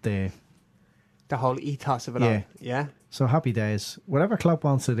part of the whole ethos of it all. Yeah? So, happy days. Whatever Klopp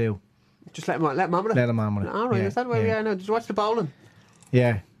wants to do, Just let him on with it. let him on with it. All right, Yeah, is that where we yeah. are now? Did you watch the bowling?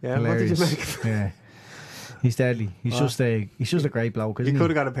 Yeah. Yeah, what did you Hilarious. make? Yeah. He's deadly. He's just a great bloke, You isn't could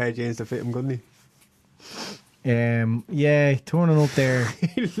have got a pair of jeans to fit him, couldn't he? Yeah, turning up there.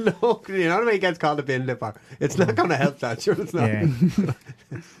 Look, you know when he gets called a bin lipper? It's not going to help that, sure it's not. Yeah.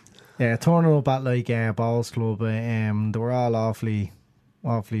 Yeah, turning up at like Balls Club, they were all awfully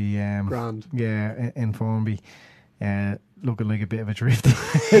Grand. Yeah, in Formby, looking like a bit of a drift.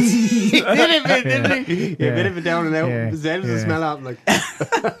 He did didn't he? Yeah, a bit of a down and out. Yeah. Zed was Yeah. a smell out like.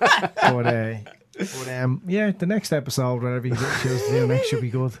 but yeah, the next episode, whatever you choose to do next, should be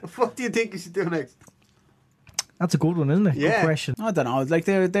good. What do you think you should do next? That's a good one, isn't it? Yeah. Good question. I don't know. Like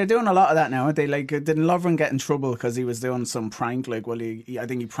they're doing a lot of that now. Aren't they? Like, didn't Lovren get in trouble because he was doing some prank? Like, I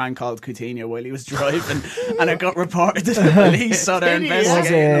think he prank called Coutinho while he was driving, and it got reported to the police. So they're Did he?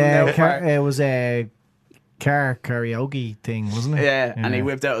 investigating him now. It was a car karaoke thing, wasn't it? Yeah, and he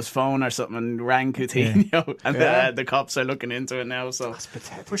whipped out his phone or something and rang Coutinho, and the cops are looking into it now. So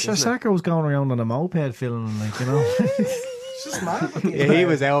Pathetic. But Saka was going around on a moped filming, like, you know. It's just mad. Yeah, he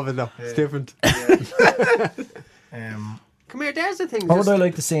was out of it though. It's different. Come here, there's the thing. What would I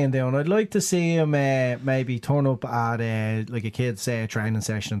like to see him doing? I'd like to see him maybe turn up at like a kid's training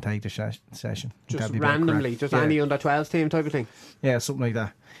session and take the session. Just That'd be a bit of randomly, crack. just Yeah. any under 12s team type of thing. Yeah, something like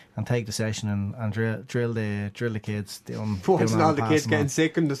that. And take the session and drill the kids doing Watching all the kids getting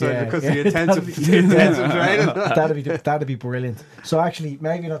sick and deciding Yeah, because yeah. of the intensive training. that'd be brilliant. So actually,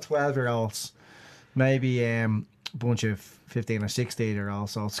 maybe not 12-year-olds, maybe a bunch of 15 or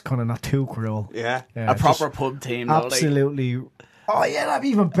 16-year-olds. So it's kind of not too cruel. Yeah. a proper pub team, though, Absolutely. Oh yeah, that'd be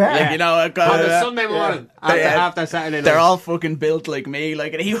even better. Like, you know, On a Sunday morning after Saturday night. they're all fucking built like me.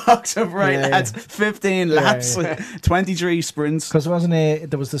 Like, and he walks up, right, Yeah, lads, 15 laps, yeah. 23 sprints. Because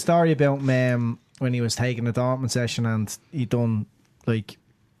there was the story about him when he was taking the Dortmund session and he'd done like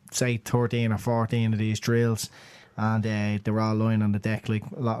say 13 or 14 of these drills, and they were all lying on the deck, like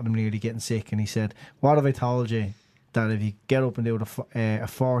a lot of them nearly getting sick. And he said, "What have I told you? That if you get up and do a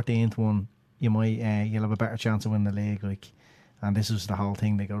 14th one, you might you'll have a better chance of winning the league." Like, and this was the whole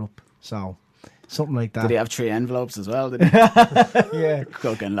thing they got up. So something like that. Did he have 3 envelopes as well? Did he? Yeah.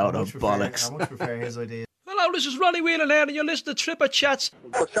 Fucking load of bollocks. I much prefer his idea. Hello, this is Ronnie Whelan here, and you're listening to Tripper Chats.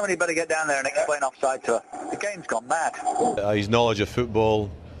 Well, somebody better get down there and explain offside to her. The game's gone mad. His knowledge of football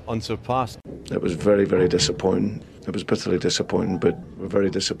unsurpassed. It was very, very disappointing. It was bitterly disappointing, but we're very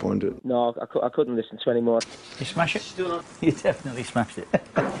disappointed. No, I couldn't listen to any more. You smash it? You definitely smashed it.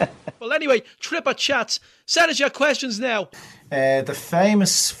 Well, anyway, Tripper Chats. Send us your questions now. The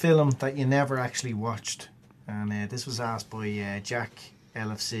famous film that you never actually watched, and this was asked by Jack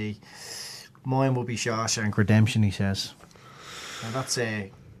LFC. Mine will be Shawshank Redemption, he says. Now that's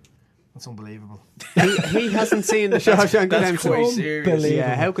unbelievable. He hasn't seen the Shawshank Redemption. That's quite serious.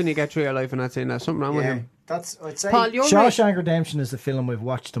 Yeah, how can you get through your life and not seeing that? Something wrong with him. I'd say Paul, you're Shawshank Redemption is the film we've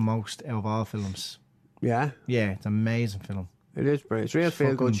watched the most out of all films. Yeah? Yeah, it's an amazing film. It is brilliant. It's real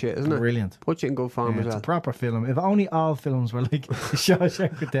feel good shit, isn't it? Brilliant. Puts you in good form as It's well. a proper film. If only all films were like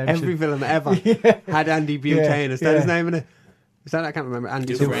Shawshank Redemption. Every film ever had Andy Butane. Is that his name in it? Is that, I can't remember.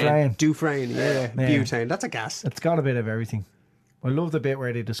 Andy Dufresne. Yeah. Butane. That's a gas. It's got a bit of everything. I love the bit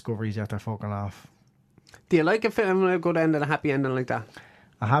where they discover he's after fucking off. Do you like a film with a good ending, a happy ending like that?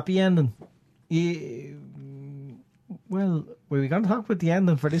 A happy ending? Yeah. Well, were we going to talk about the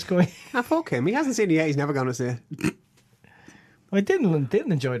ending for this guy? Fuck him. He hasn't seen it yet. He's never going to see it. I didn't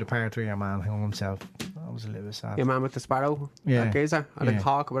enjoy the part where your man hung himself. That was a little bit sad. Your man with the sparrow? Yeah. That geezer? Or the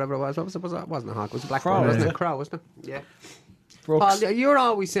hawk or whatever it was. What was it? It wasn't a hawk. It was a blackbird, wasn't it? Crow, wasn't it? Yeah. Brooks. Paul, you're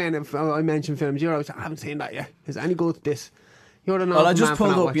always saying, if I mention films, you're always saying, I haven't seen that yet. Is it any good, this? You're the Well, I just man for pulled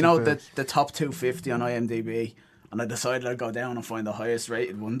not up, you watching know, films. the top 250 on IMDb, and I decided I'd go down and find the highest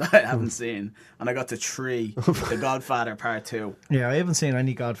rated one that I haven't seen, and I got to 3, The Godfather Part 2. Yeah, I haven't seen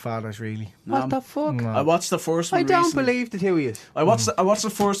any Godfathers really. What the fuck? No. I watched the first one I don't recently. believe the two of you. I watched the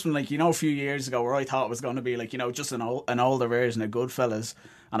first one, like, you know, a few years ago, where I thought it was going to be like, you know, just an older version of Goodfellas.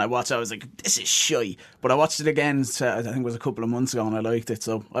 And I was like, this is shy. But I watched it again, I think it was a couple of months ago, and I liked it.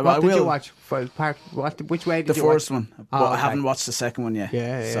 So I What will. did you watch? Which way did The you watch? first one. But I okay. haven't watched the second one yet.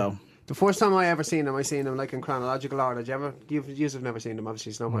 Yeah. So The first time I ever seen them, I seen them like in chronological order. Did you ever? You've never seen them, obviously.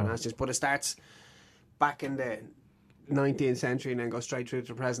 It's no point asking. But it starts back in the 19th century and then goes straight through to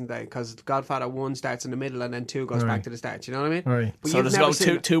the present day. Because Godfather 1 starts in the middle and then 2 goes back to the start. You know what I mean? Right. But so you've there's never go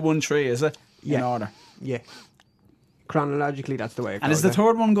seen it. 2, 1, 3, is it? Yeah. In order. Yeah. Chronologically, that's the way it goes. And is the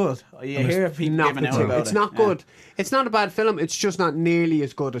third one good? You hear people not giving the out two. about It's it. not good. It's not a bad film. It's just not nearly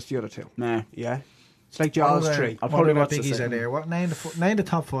as good as the other two. Nah. Yeah. It's like Jaws 3. I'll probably what watch the biggies are second there? What name the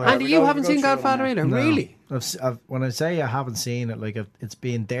top 5? Andy, you haven't seen Godfather either, No. really? When I say I haven't seen it, like it's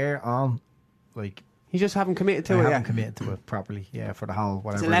been there on, like You just haven't committed to I it haven't yet. committed to it properly. Yeah, for the whole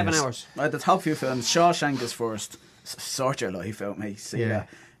whatever. It's 11 it is. hours. The top few films, Shawshank is first. Sort your life out, mate. See Yeah.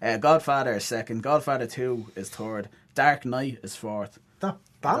 that. Godfather is second. Godfather 2 is third. Dark Knight is fourth. That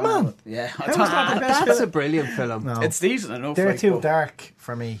Batman. Yeah. How is that the best That's film? a brilliant film. No. It's decent enough. They're like, too but dark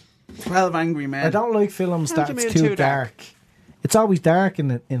for me. 12 Angry Men. I don't like films How do you that's mean too too dark. dark? It's always dark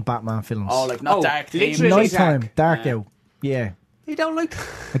in Batman films. Oh, like not dark themes. literally nighttime, dark Yeah. out. Yeah, You don't like...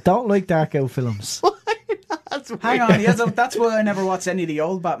 I don't like dark out films. Hang on, yeah, that's why I never watched any of the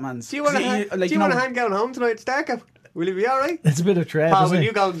old Batmans. Do you want to hang going home tonight? It's dark out. Will you be alright? It's a bit of dread. Paul, isn't will it?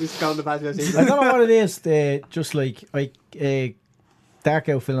 you go on the patio? I don't know what it is. Just like dark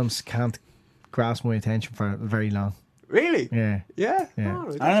out films can't grasp my attention for very long. Really? Yeah. Yeah? Yeah.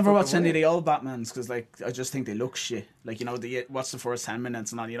 Oh, I never watched fucking any of weird. the old Batmans because, like, I just think they look shit. Like, you know, what's the first 10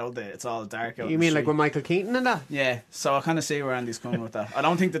 minutes and all, you know, it's all dark out. You and mean shit. like with Michael Keaton and that? Yeah, so I kind of see where Andy's coming with that. I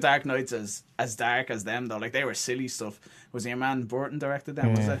don't think the Dark Knight's as dark as them though. Like they were silly stuff. Was your man Burton directed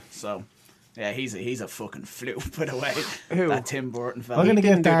them? Was Yeah. it? So yeah, he's a fucking fluke. By the way, Who? that Tim Burton fella. I'm going to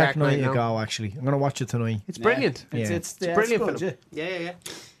didn't give do Dark Dark Knight, Knight a no. go, actually. I'm going to watch it tonight. It's brilliant. Yeah. It's Brilliant good, film. yeah. Yeah.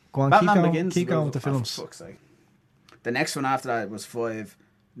 Go on, Batman keep Begins. Keep is going good. with the Oh, films. for fuck's sake. The next one after that was 5.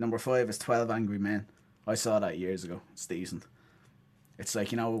 Number 5 is 12 Angry Men. I saw that years ago. It's decent. It's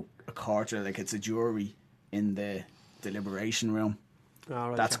like, you know, a court, like it's a jury in the deliberation room. All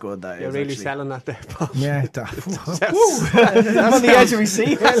right, That's yeah. good. That You're is really actually. selling that there, Paul. Yeah. I'm on the edge of my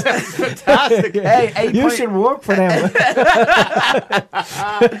seat. That's fantastic. Hey, You should work for them.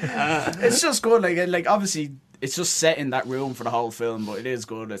 It's just good. Like obviously, it's just set in that room for the whole film, but it is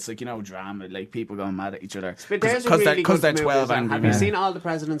good. It's like, you know, drama, like people going mad at each other But there's a because really good they're movie 12 as well. angry Have men. you seen All the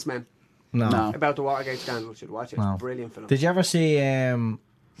President's Men? No. About the Watergate scandal? You should watch it. It's No. a brilliant film. Did you ever see The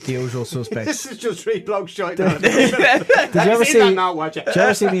Usual This Suspects? is just 3 blokes shouting at Did you ever see? that now? Watch it. Did you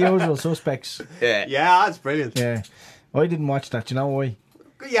ever see The Usual Suspects? Yeah. Yeah, that's brilliant. Yeah. I didn't watch that. Do you know why?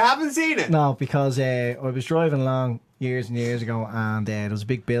 You haven't seen it? No, because I was driving along years and years ago, and there was a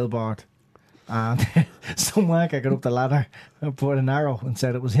big billboard, and some wanker got up the ladder and put an arrow and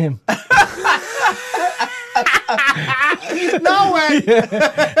said it was him. No way!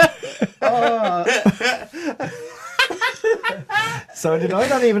 So I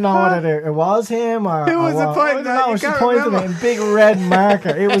don't even know whether it was him or Who was or it what. pointing I at? don't know. You She can't pointed remember. at it in big red marker.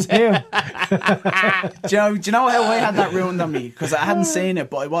 It was him. Do you know how I had that ruined on me? Because I hadn't seen it,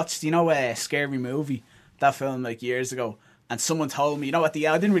 but I watched, Scary Movie, that film like years ago. And someone told me, at the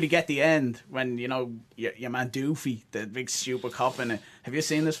I didn't really get the end when, your man Doofy, the big stupid cop in it. Have you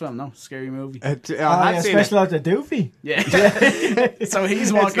seen this film? No? Scary Movie. I have seen especially like the Doofy. Yeah. So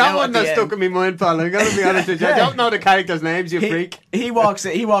he's walking It's not out one at the that end. stuck in my mind, pal. I gotta be honest with you. I don't know the characters' names, you freak. He walks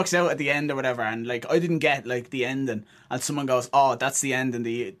out at the end or whatever, and like I didn't get like the ending, and someone goes, "Oh, that's the end in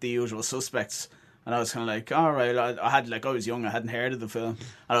the Usual Suspects," and I was kind of like, "All right." I was young, I hadn't heard of the film,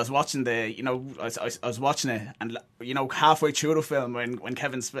 and I was watching I was watching it, and halfway through the film when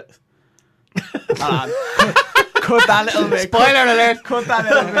Kevin Smith. Cut that little bit. Spoiler alert. Cut that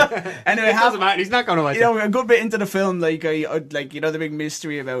little bit. Anyway, It doesn't matter. He's not going to watch it. a good bit into the film, the big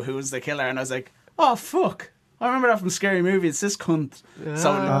mystery about who's the killer, and I was like, oh fuck, I remember that from Scary Movie. It's this cunt.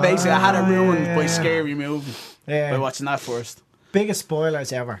 So basically, I had it ruined by Scary Movie by watching that first. Biggest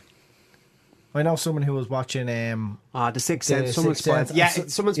spoilers ever. I know someone who was watching The Sixth Sense. The Someone Sixth spoiled. Sense. Yeah,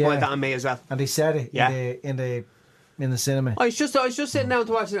 someone spoiled that on me as well. and they said it in the cinema. I was just sitting down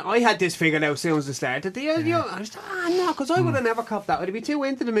to watch it. I had this figured out as soon as it started. I was no, because I would have never copped that. I'd be too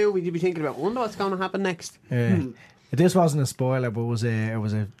into the movie. You'd be thinking about, wonder what's going to happen next. This wasn't a spoiler, but it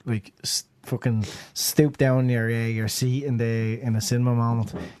was a fucking stoop down your seat in the cinema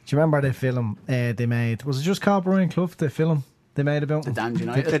moment. Do you remember the film they made? Was it just called Brian Clough? The film they made about The Damned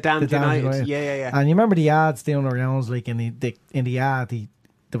United. The Damned United. Yeah. And you remember the ads down around, like in the ad,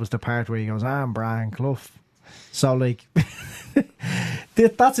 there was the part where he goes, "I'm Brian Clough." So like,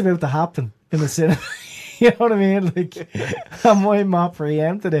 that's about to happen in the cinema. You know what I mean? Like, and my mop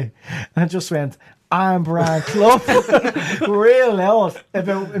preempted it and just went, "I'm Brian Clough," real loud,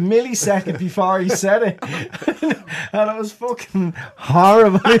 about a millisecond before he said it, and it was fucking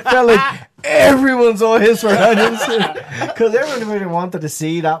horrible. I felt like everyone's eyes were on him because everyone really wanted to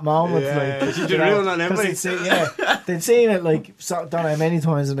see that moment. Did you ruin on everybody? They'd seen it like don't know how many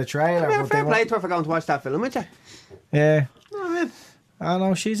times in the trailer. Well, but fair they play to her for going to watch that film, would you? Yeah. Oh, man. I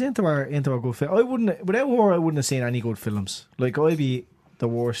know she's into a good film. Without her, I wouldn't have seen any good films. Like, I'd be the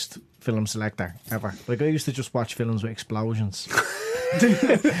worst film selector ever. Like, I used to just watch films with explosions.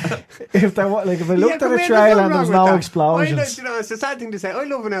 if I looked at a trailer and there was no explosions. It's a sad thing to say. I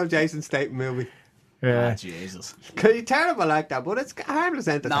love an old Jason Statham movie. Yeah. Jesus. He's terrible like that, but it's harmless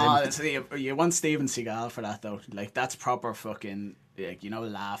entertainment. No, you want Steven Seagal for that though. Like that's proper fucking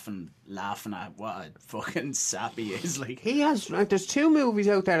laughing at what a fucking sap he is. Like he has. There's 2 movies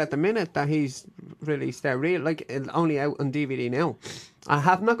out there at the minute that he's released. They're only out on DVD now. I'm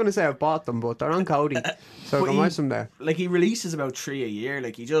not going to say I've bought them, but they're on Cody, so I can watch them there. Like he releases about 3 a year.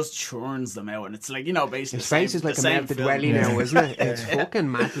 Like he just churns them out, and it's like basically his face is like a melted welly now, isn't it? It's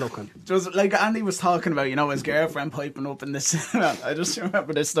fucking mad looking. Just like Andy was talking about, his girlfriend piping up in the cinema. I just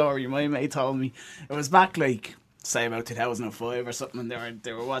remember this story. My mate told me it was back like, say about 2005 or something, and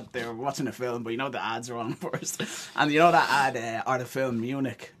they were watching a film, but the ads are on first, and that ad or the film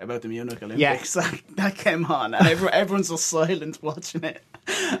Munich about the Munich Olympics, that came on, and everyone's just silent watching it,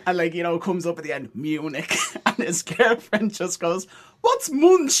 and comes up at the end Munich, and his girlfriend just goes, "What's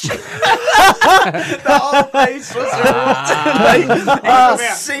Munch?" The whole place just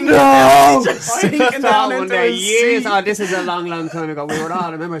sinking down into his years. seat. Oh, this is a long time ago. We were all,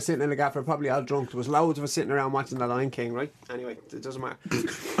 I remember sitting in the gaffer, probably all drunk. There was loads of us sitting around watching The Lion King, right? Anyway, it doesn't matter.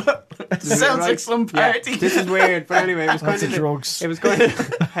 Sounds like some party. Yeah, this is weird, but anyway, it was kind of drugs. It was kind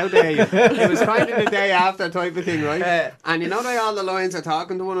of, how dare you? It was kind of the day after type of thing, right? And all the lions are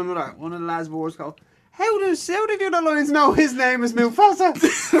talking to one another. One of the lads' boys go, How did the other lions know his name is Mufasa?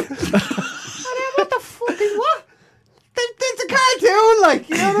 What the fuck is what? It's a cartoon, like,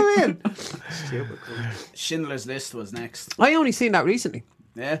 you know what I mean? Stupid. Schindler's List was next. I only seen that recently.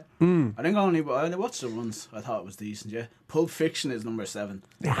 Yeah. I think I only watched it once. I thought it was decent, yeah. Pulp Fiction is number 7.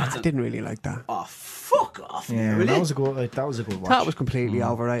 I didn't really like that. Oh, fuck off. Yeah, really? that was a good watch. That was completely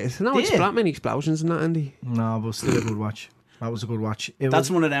overrated. No, many explosions in that, Andy. No, but still a good watch. That was a good watch. That's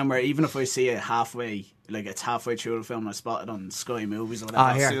one of them where even if I see it halfway, like it's halfway through the film, I spot it on Sky Movies or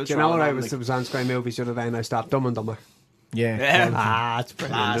whatever. Here. Do you know what it was on Sky Movies the other day and I stopped Dumb and Dumber. Yeah. It's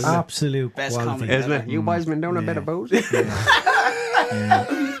brilliant, Class. Absolute Best quality. comedy isn't it? You boys been doing a bit of booze?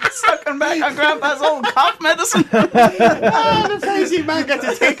 Sucking back on Grandpa's old cough medicine. The crazy man gets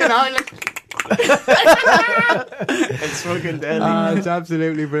a ticket on. It's fucking deadly. It's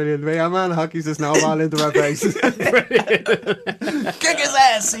absolutely brilliant. My man hockey's a snowball into our faces. Kick his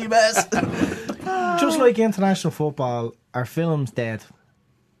ass, Seabass. Just like international football, our film's dead.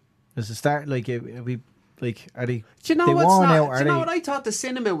 There's a start, like, we Like, are they? Do you know they what's worn not? out? Do Are you know they? what I thought? The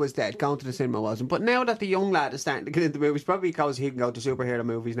cinema was dead. Going to the cinema wasn't. But now that the young lad is starting to get into movies, probably because he can go to superhero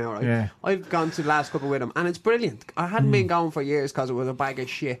movies now, right? Yeah. I've gone to the last couple with him, and it's brilliant. I hadn't been going for years because it was a bag of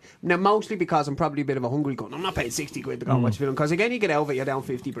shit. Now, mostly because I'm probably a bit of a hungry gun. I'm not paying 60 quid to go and watch a film because again, you get over it, you're down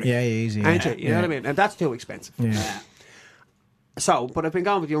 50 bricks. Yeah, easy. Ain't Yeah. you? You know what I mean? And that's too expensive. Yeah. So, but I've been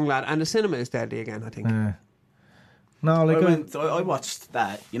going with the young lad, and the cinema is deadly again, I think. No, like I watched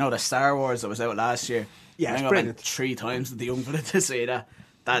that, you know, the Star Wars that was out last year. Yeah, I it's think I brilliant. went 3 times with the young fella to see that.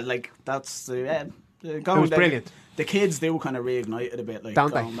 That's It was brilliant. The kids, they were kind of reignited a bit, like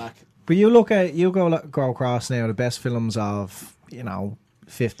Don't going they? back. But you go across now the best films of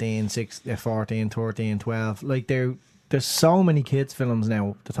 15, 16, 14, 13, 12. Like there's so many kids films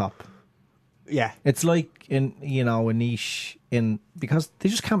now at the top. Yeah. It's like in a niche because they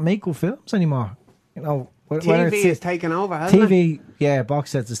just can't make good films anymore. TV is taking over, hasn't it? TV, yeah,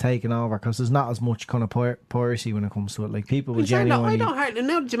 box sets is taking over because there's not as much kind of piracy when it comes to it. Like people will genuinely. I don't hardly.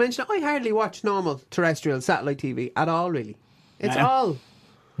 Now that you mention it, I hardly watch normal terrestrial satellite TV at all. Really, it's all.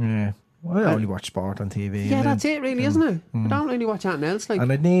 Yeah, well, I only watch sport on TV. Yeah, that's it, really, isn't it? I don't really watch anything else. Like,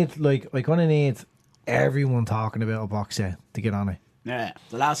 and I kind of need everyone talking about a box set to get on it. Yeah,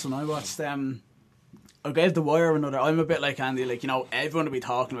 the last one I watched, I gave The Wire another. I'm a bit like Andy, like, everyone will be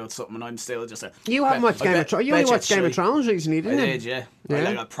talking about something and I'm still just you haven't watched Game of Thrones. You only watched Game of Thrones recently, didn't you? I did,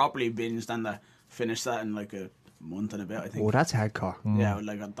 yeah. I properly binged and finished that in like a month and a bit, I think. Oh, that's hardcore. Yeah,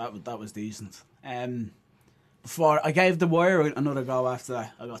 like that was decent. Before I gave The Wire another go after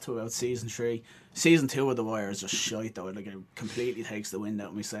that, I got to about season 3. Season 2 of The Wire is just shite though. Like, it completely takes the wind out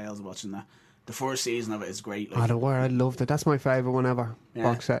of my sails watching that. The first season of it is great. Like, The Wire, I loved it. That's my favourite one ever.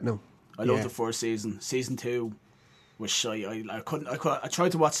 Box set now. I loved the first season. Season 2 was shite. I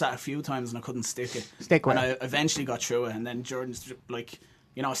tried to watch that a few times and I couldn't stick it. With I it. eventually got through it, and then Jordan's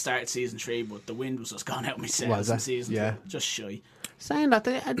started season 3, but the wind was just gone out of my sails in season 2. Just shy. Saying that,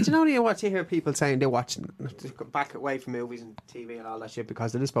 do you know you hear people saying they're watching, back away from movies and TV and all that shit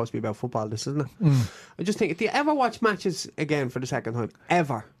because it is supposed to be about football, this isn't it? I just think, do you ever watch matches again for the second time?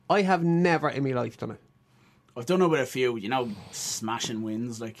 Ever? I have never in my life done it. I've done it with a few, smashing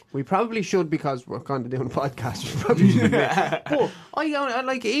wins. Like, we probably should because we're kind of doing a podcast. We probably should. But I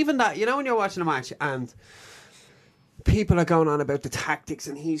like even that. When you're watching a match and people are going on about the tactics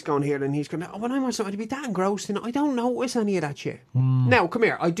and he's going here and he's going. When I'm watching, I'd be that engrossed in it. I don't notice any of that shit. Now, come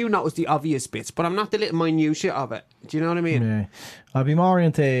here. I do notice the obvious bits, but I'm not the little minute shit of it. Do you know what I mean? Yeah, I'd be more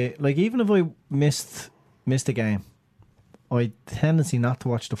into even if I missed a game, I tendency not to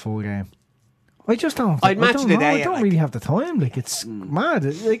watch the full game. I just don't. I don't really have the time. Like, it's mad.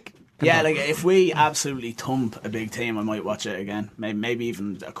 Like, if we absolutely thump a big team, I might watch it again. Maybe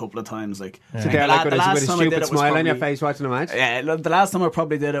even a couple of times. Like, so they're like with a stupid smile on your face watching the match. Yeah, the last time I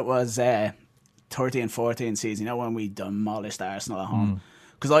probably did it was 13-14 season. When we demolished Arsenal at home.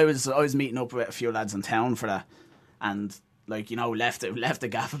 Because I was meeting up with a few lads in town for that, and left the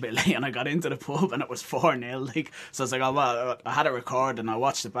gaff a bit late, and I got into the pub and it was 4-0. Like, so I was like, oh well, I had it recorded and I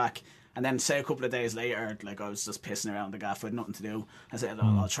watched it back. And then, say a couple of days later, like, I was just pissing around the gaff, I had nothing to do. I said,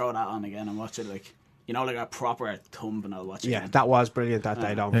 I'll throw that on again and watch it. Like, like a proper thump, and I'll watch it. Yeah, that was brilliant that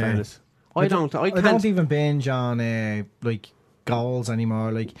day, though, in fairness. I don't even binge on goals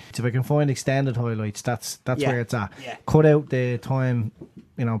anymore. Like, if I can find extended highlights, that's where it's at. Yeah. Cut out the time,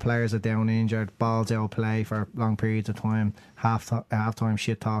 players are down injured, balls out play for long periods of time, half time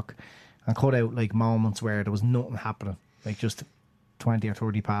shit talk, and cut out moments where there was nothing happening, just 20 or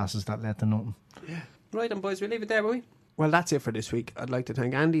 30 passes that led to nothing. Yeah. Right, and boys, we'll leave it there, will we? Well, that's it for this week. I'd like to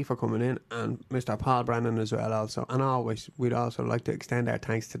thank Andy for coming in and Mr. Paul Brennan as well also. And we'd also like to extend our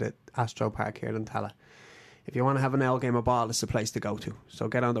thanks to the Astro Park here in Tala. If you want to have an L game of ball, it's the place to go to. So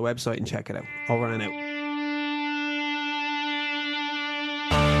get on the website and check it out. Over and out.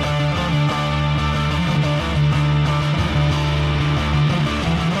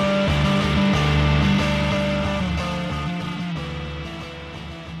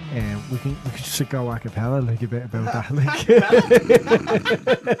 We can just go a cappella a bit about that.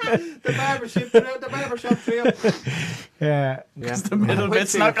 The barbershop trio. Yeah. The middle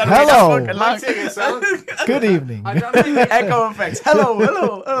bit's not going to be that fucking long. Good evening. Echo effects.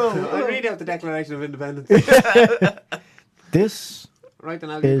 Hello. I'll read out the Declaration of Independence. This right, then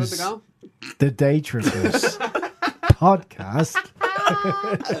I'll be good to go. The Day Trippers podcast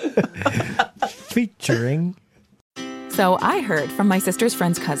featuring. So I heard from my sister's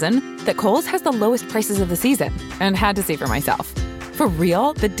friend's cousin that Kohl's has the lowest prices of the season and had to see for myself. For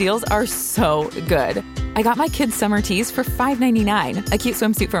real, the deals are so good. I got my kids' summer tees for $5.99, a cute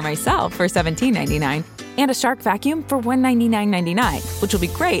swimsuit for myself for $17.99, and a Shark vacuum for $199.99, which will be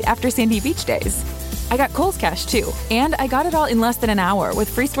great after Sandy Beach days. I got Kohl's Cash too, and I got it all in less than an hour with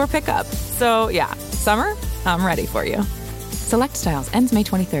free store pickup. So yeah, summer, I'm ready for you. Select styles, ends May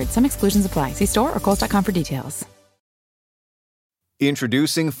 23rd. Some exclusions apply. See store or Kohl's.com for details.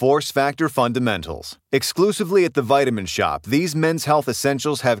 Introducing Force Factor Fundamentals. Exclusively at The Vitamin Shoppe, these men's health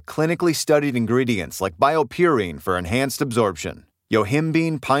essentials have clinically studied ingredients like BioPurine for enhanced absorption.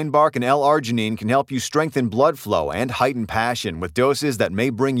 Yohimbine, pine bark, and L-arginine can help you strengthen blood flow and heighten passion with doses that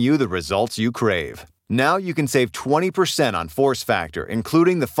may bring you the results you crave. Now you can save 20% on Force Factor,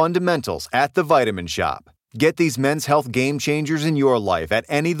 including the fundamentals at The Vitamin Shoppe. Get these men's health game changers in your life at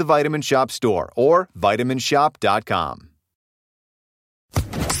any The Vitamin Shoppe store or vitaminshoppe.com.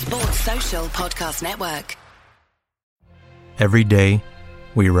 Sports Social Podcast Network. Every day,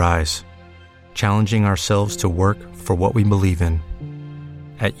 we rise, challenging ourselves to work for what we believe in.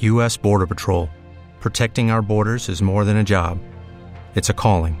 At U.S. Border Patrol, protecting our borders is more than a job. It's a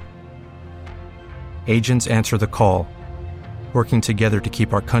calling. Agents answer the call, working together to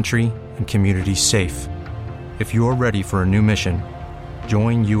keep our country and communities safe. If you are ready for a new mission,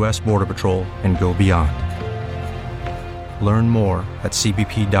 join U.S. Border Patrol and go beyond. Learn more at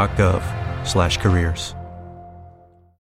cbp.gov/careers.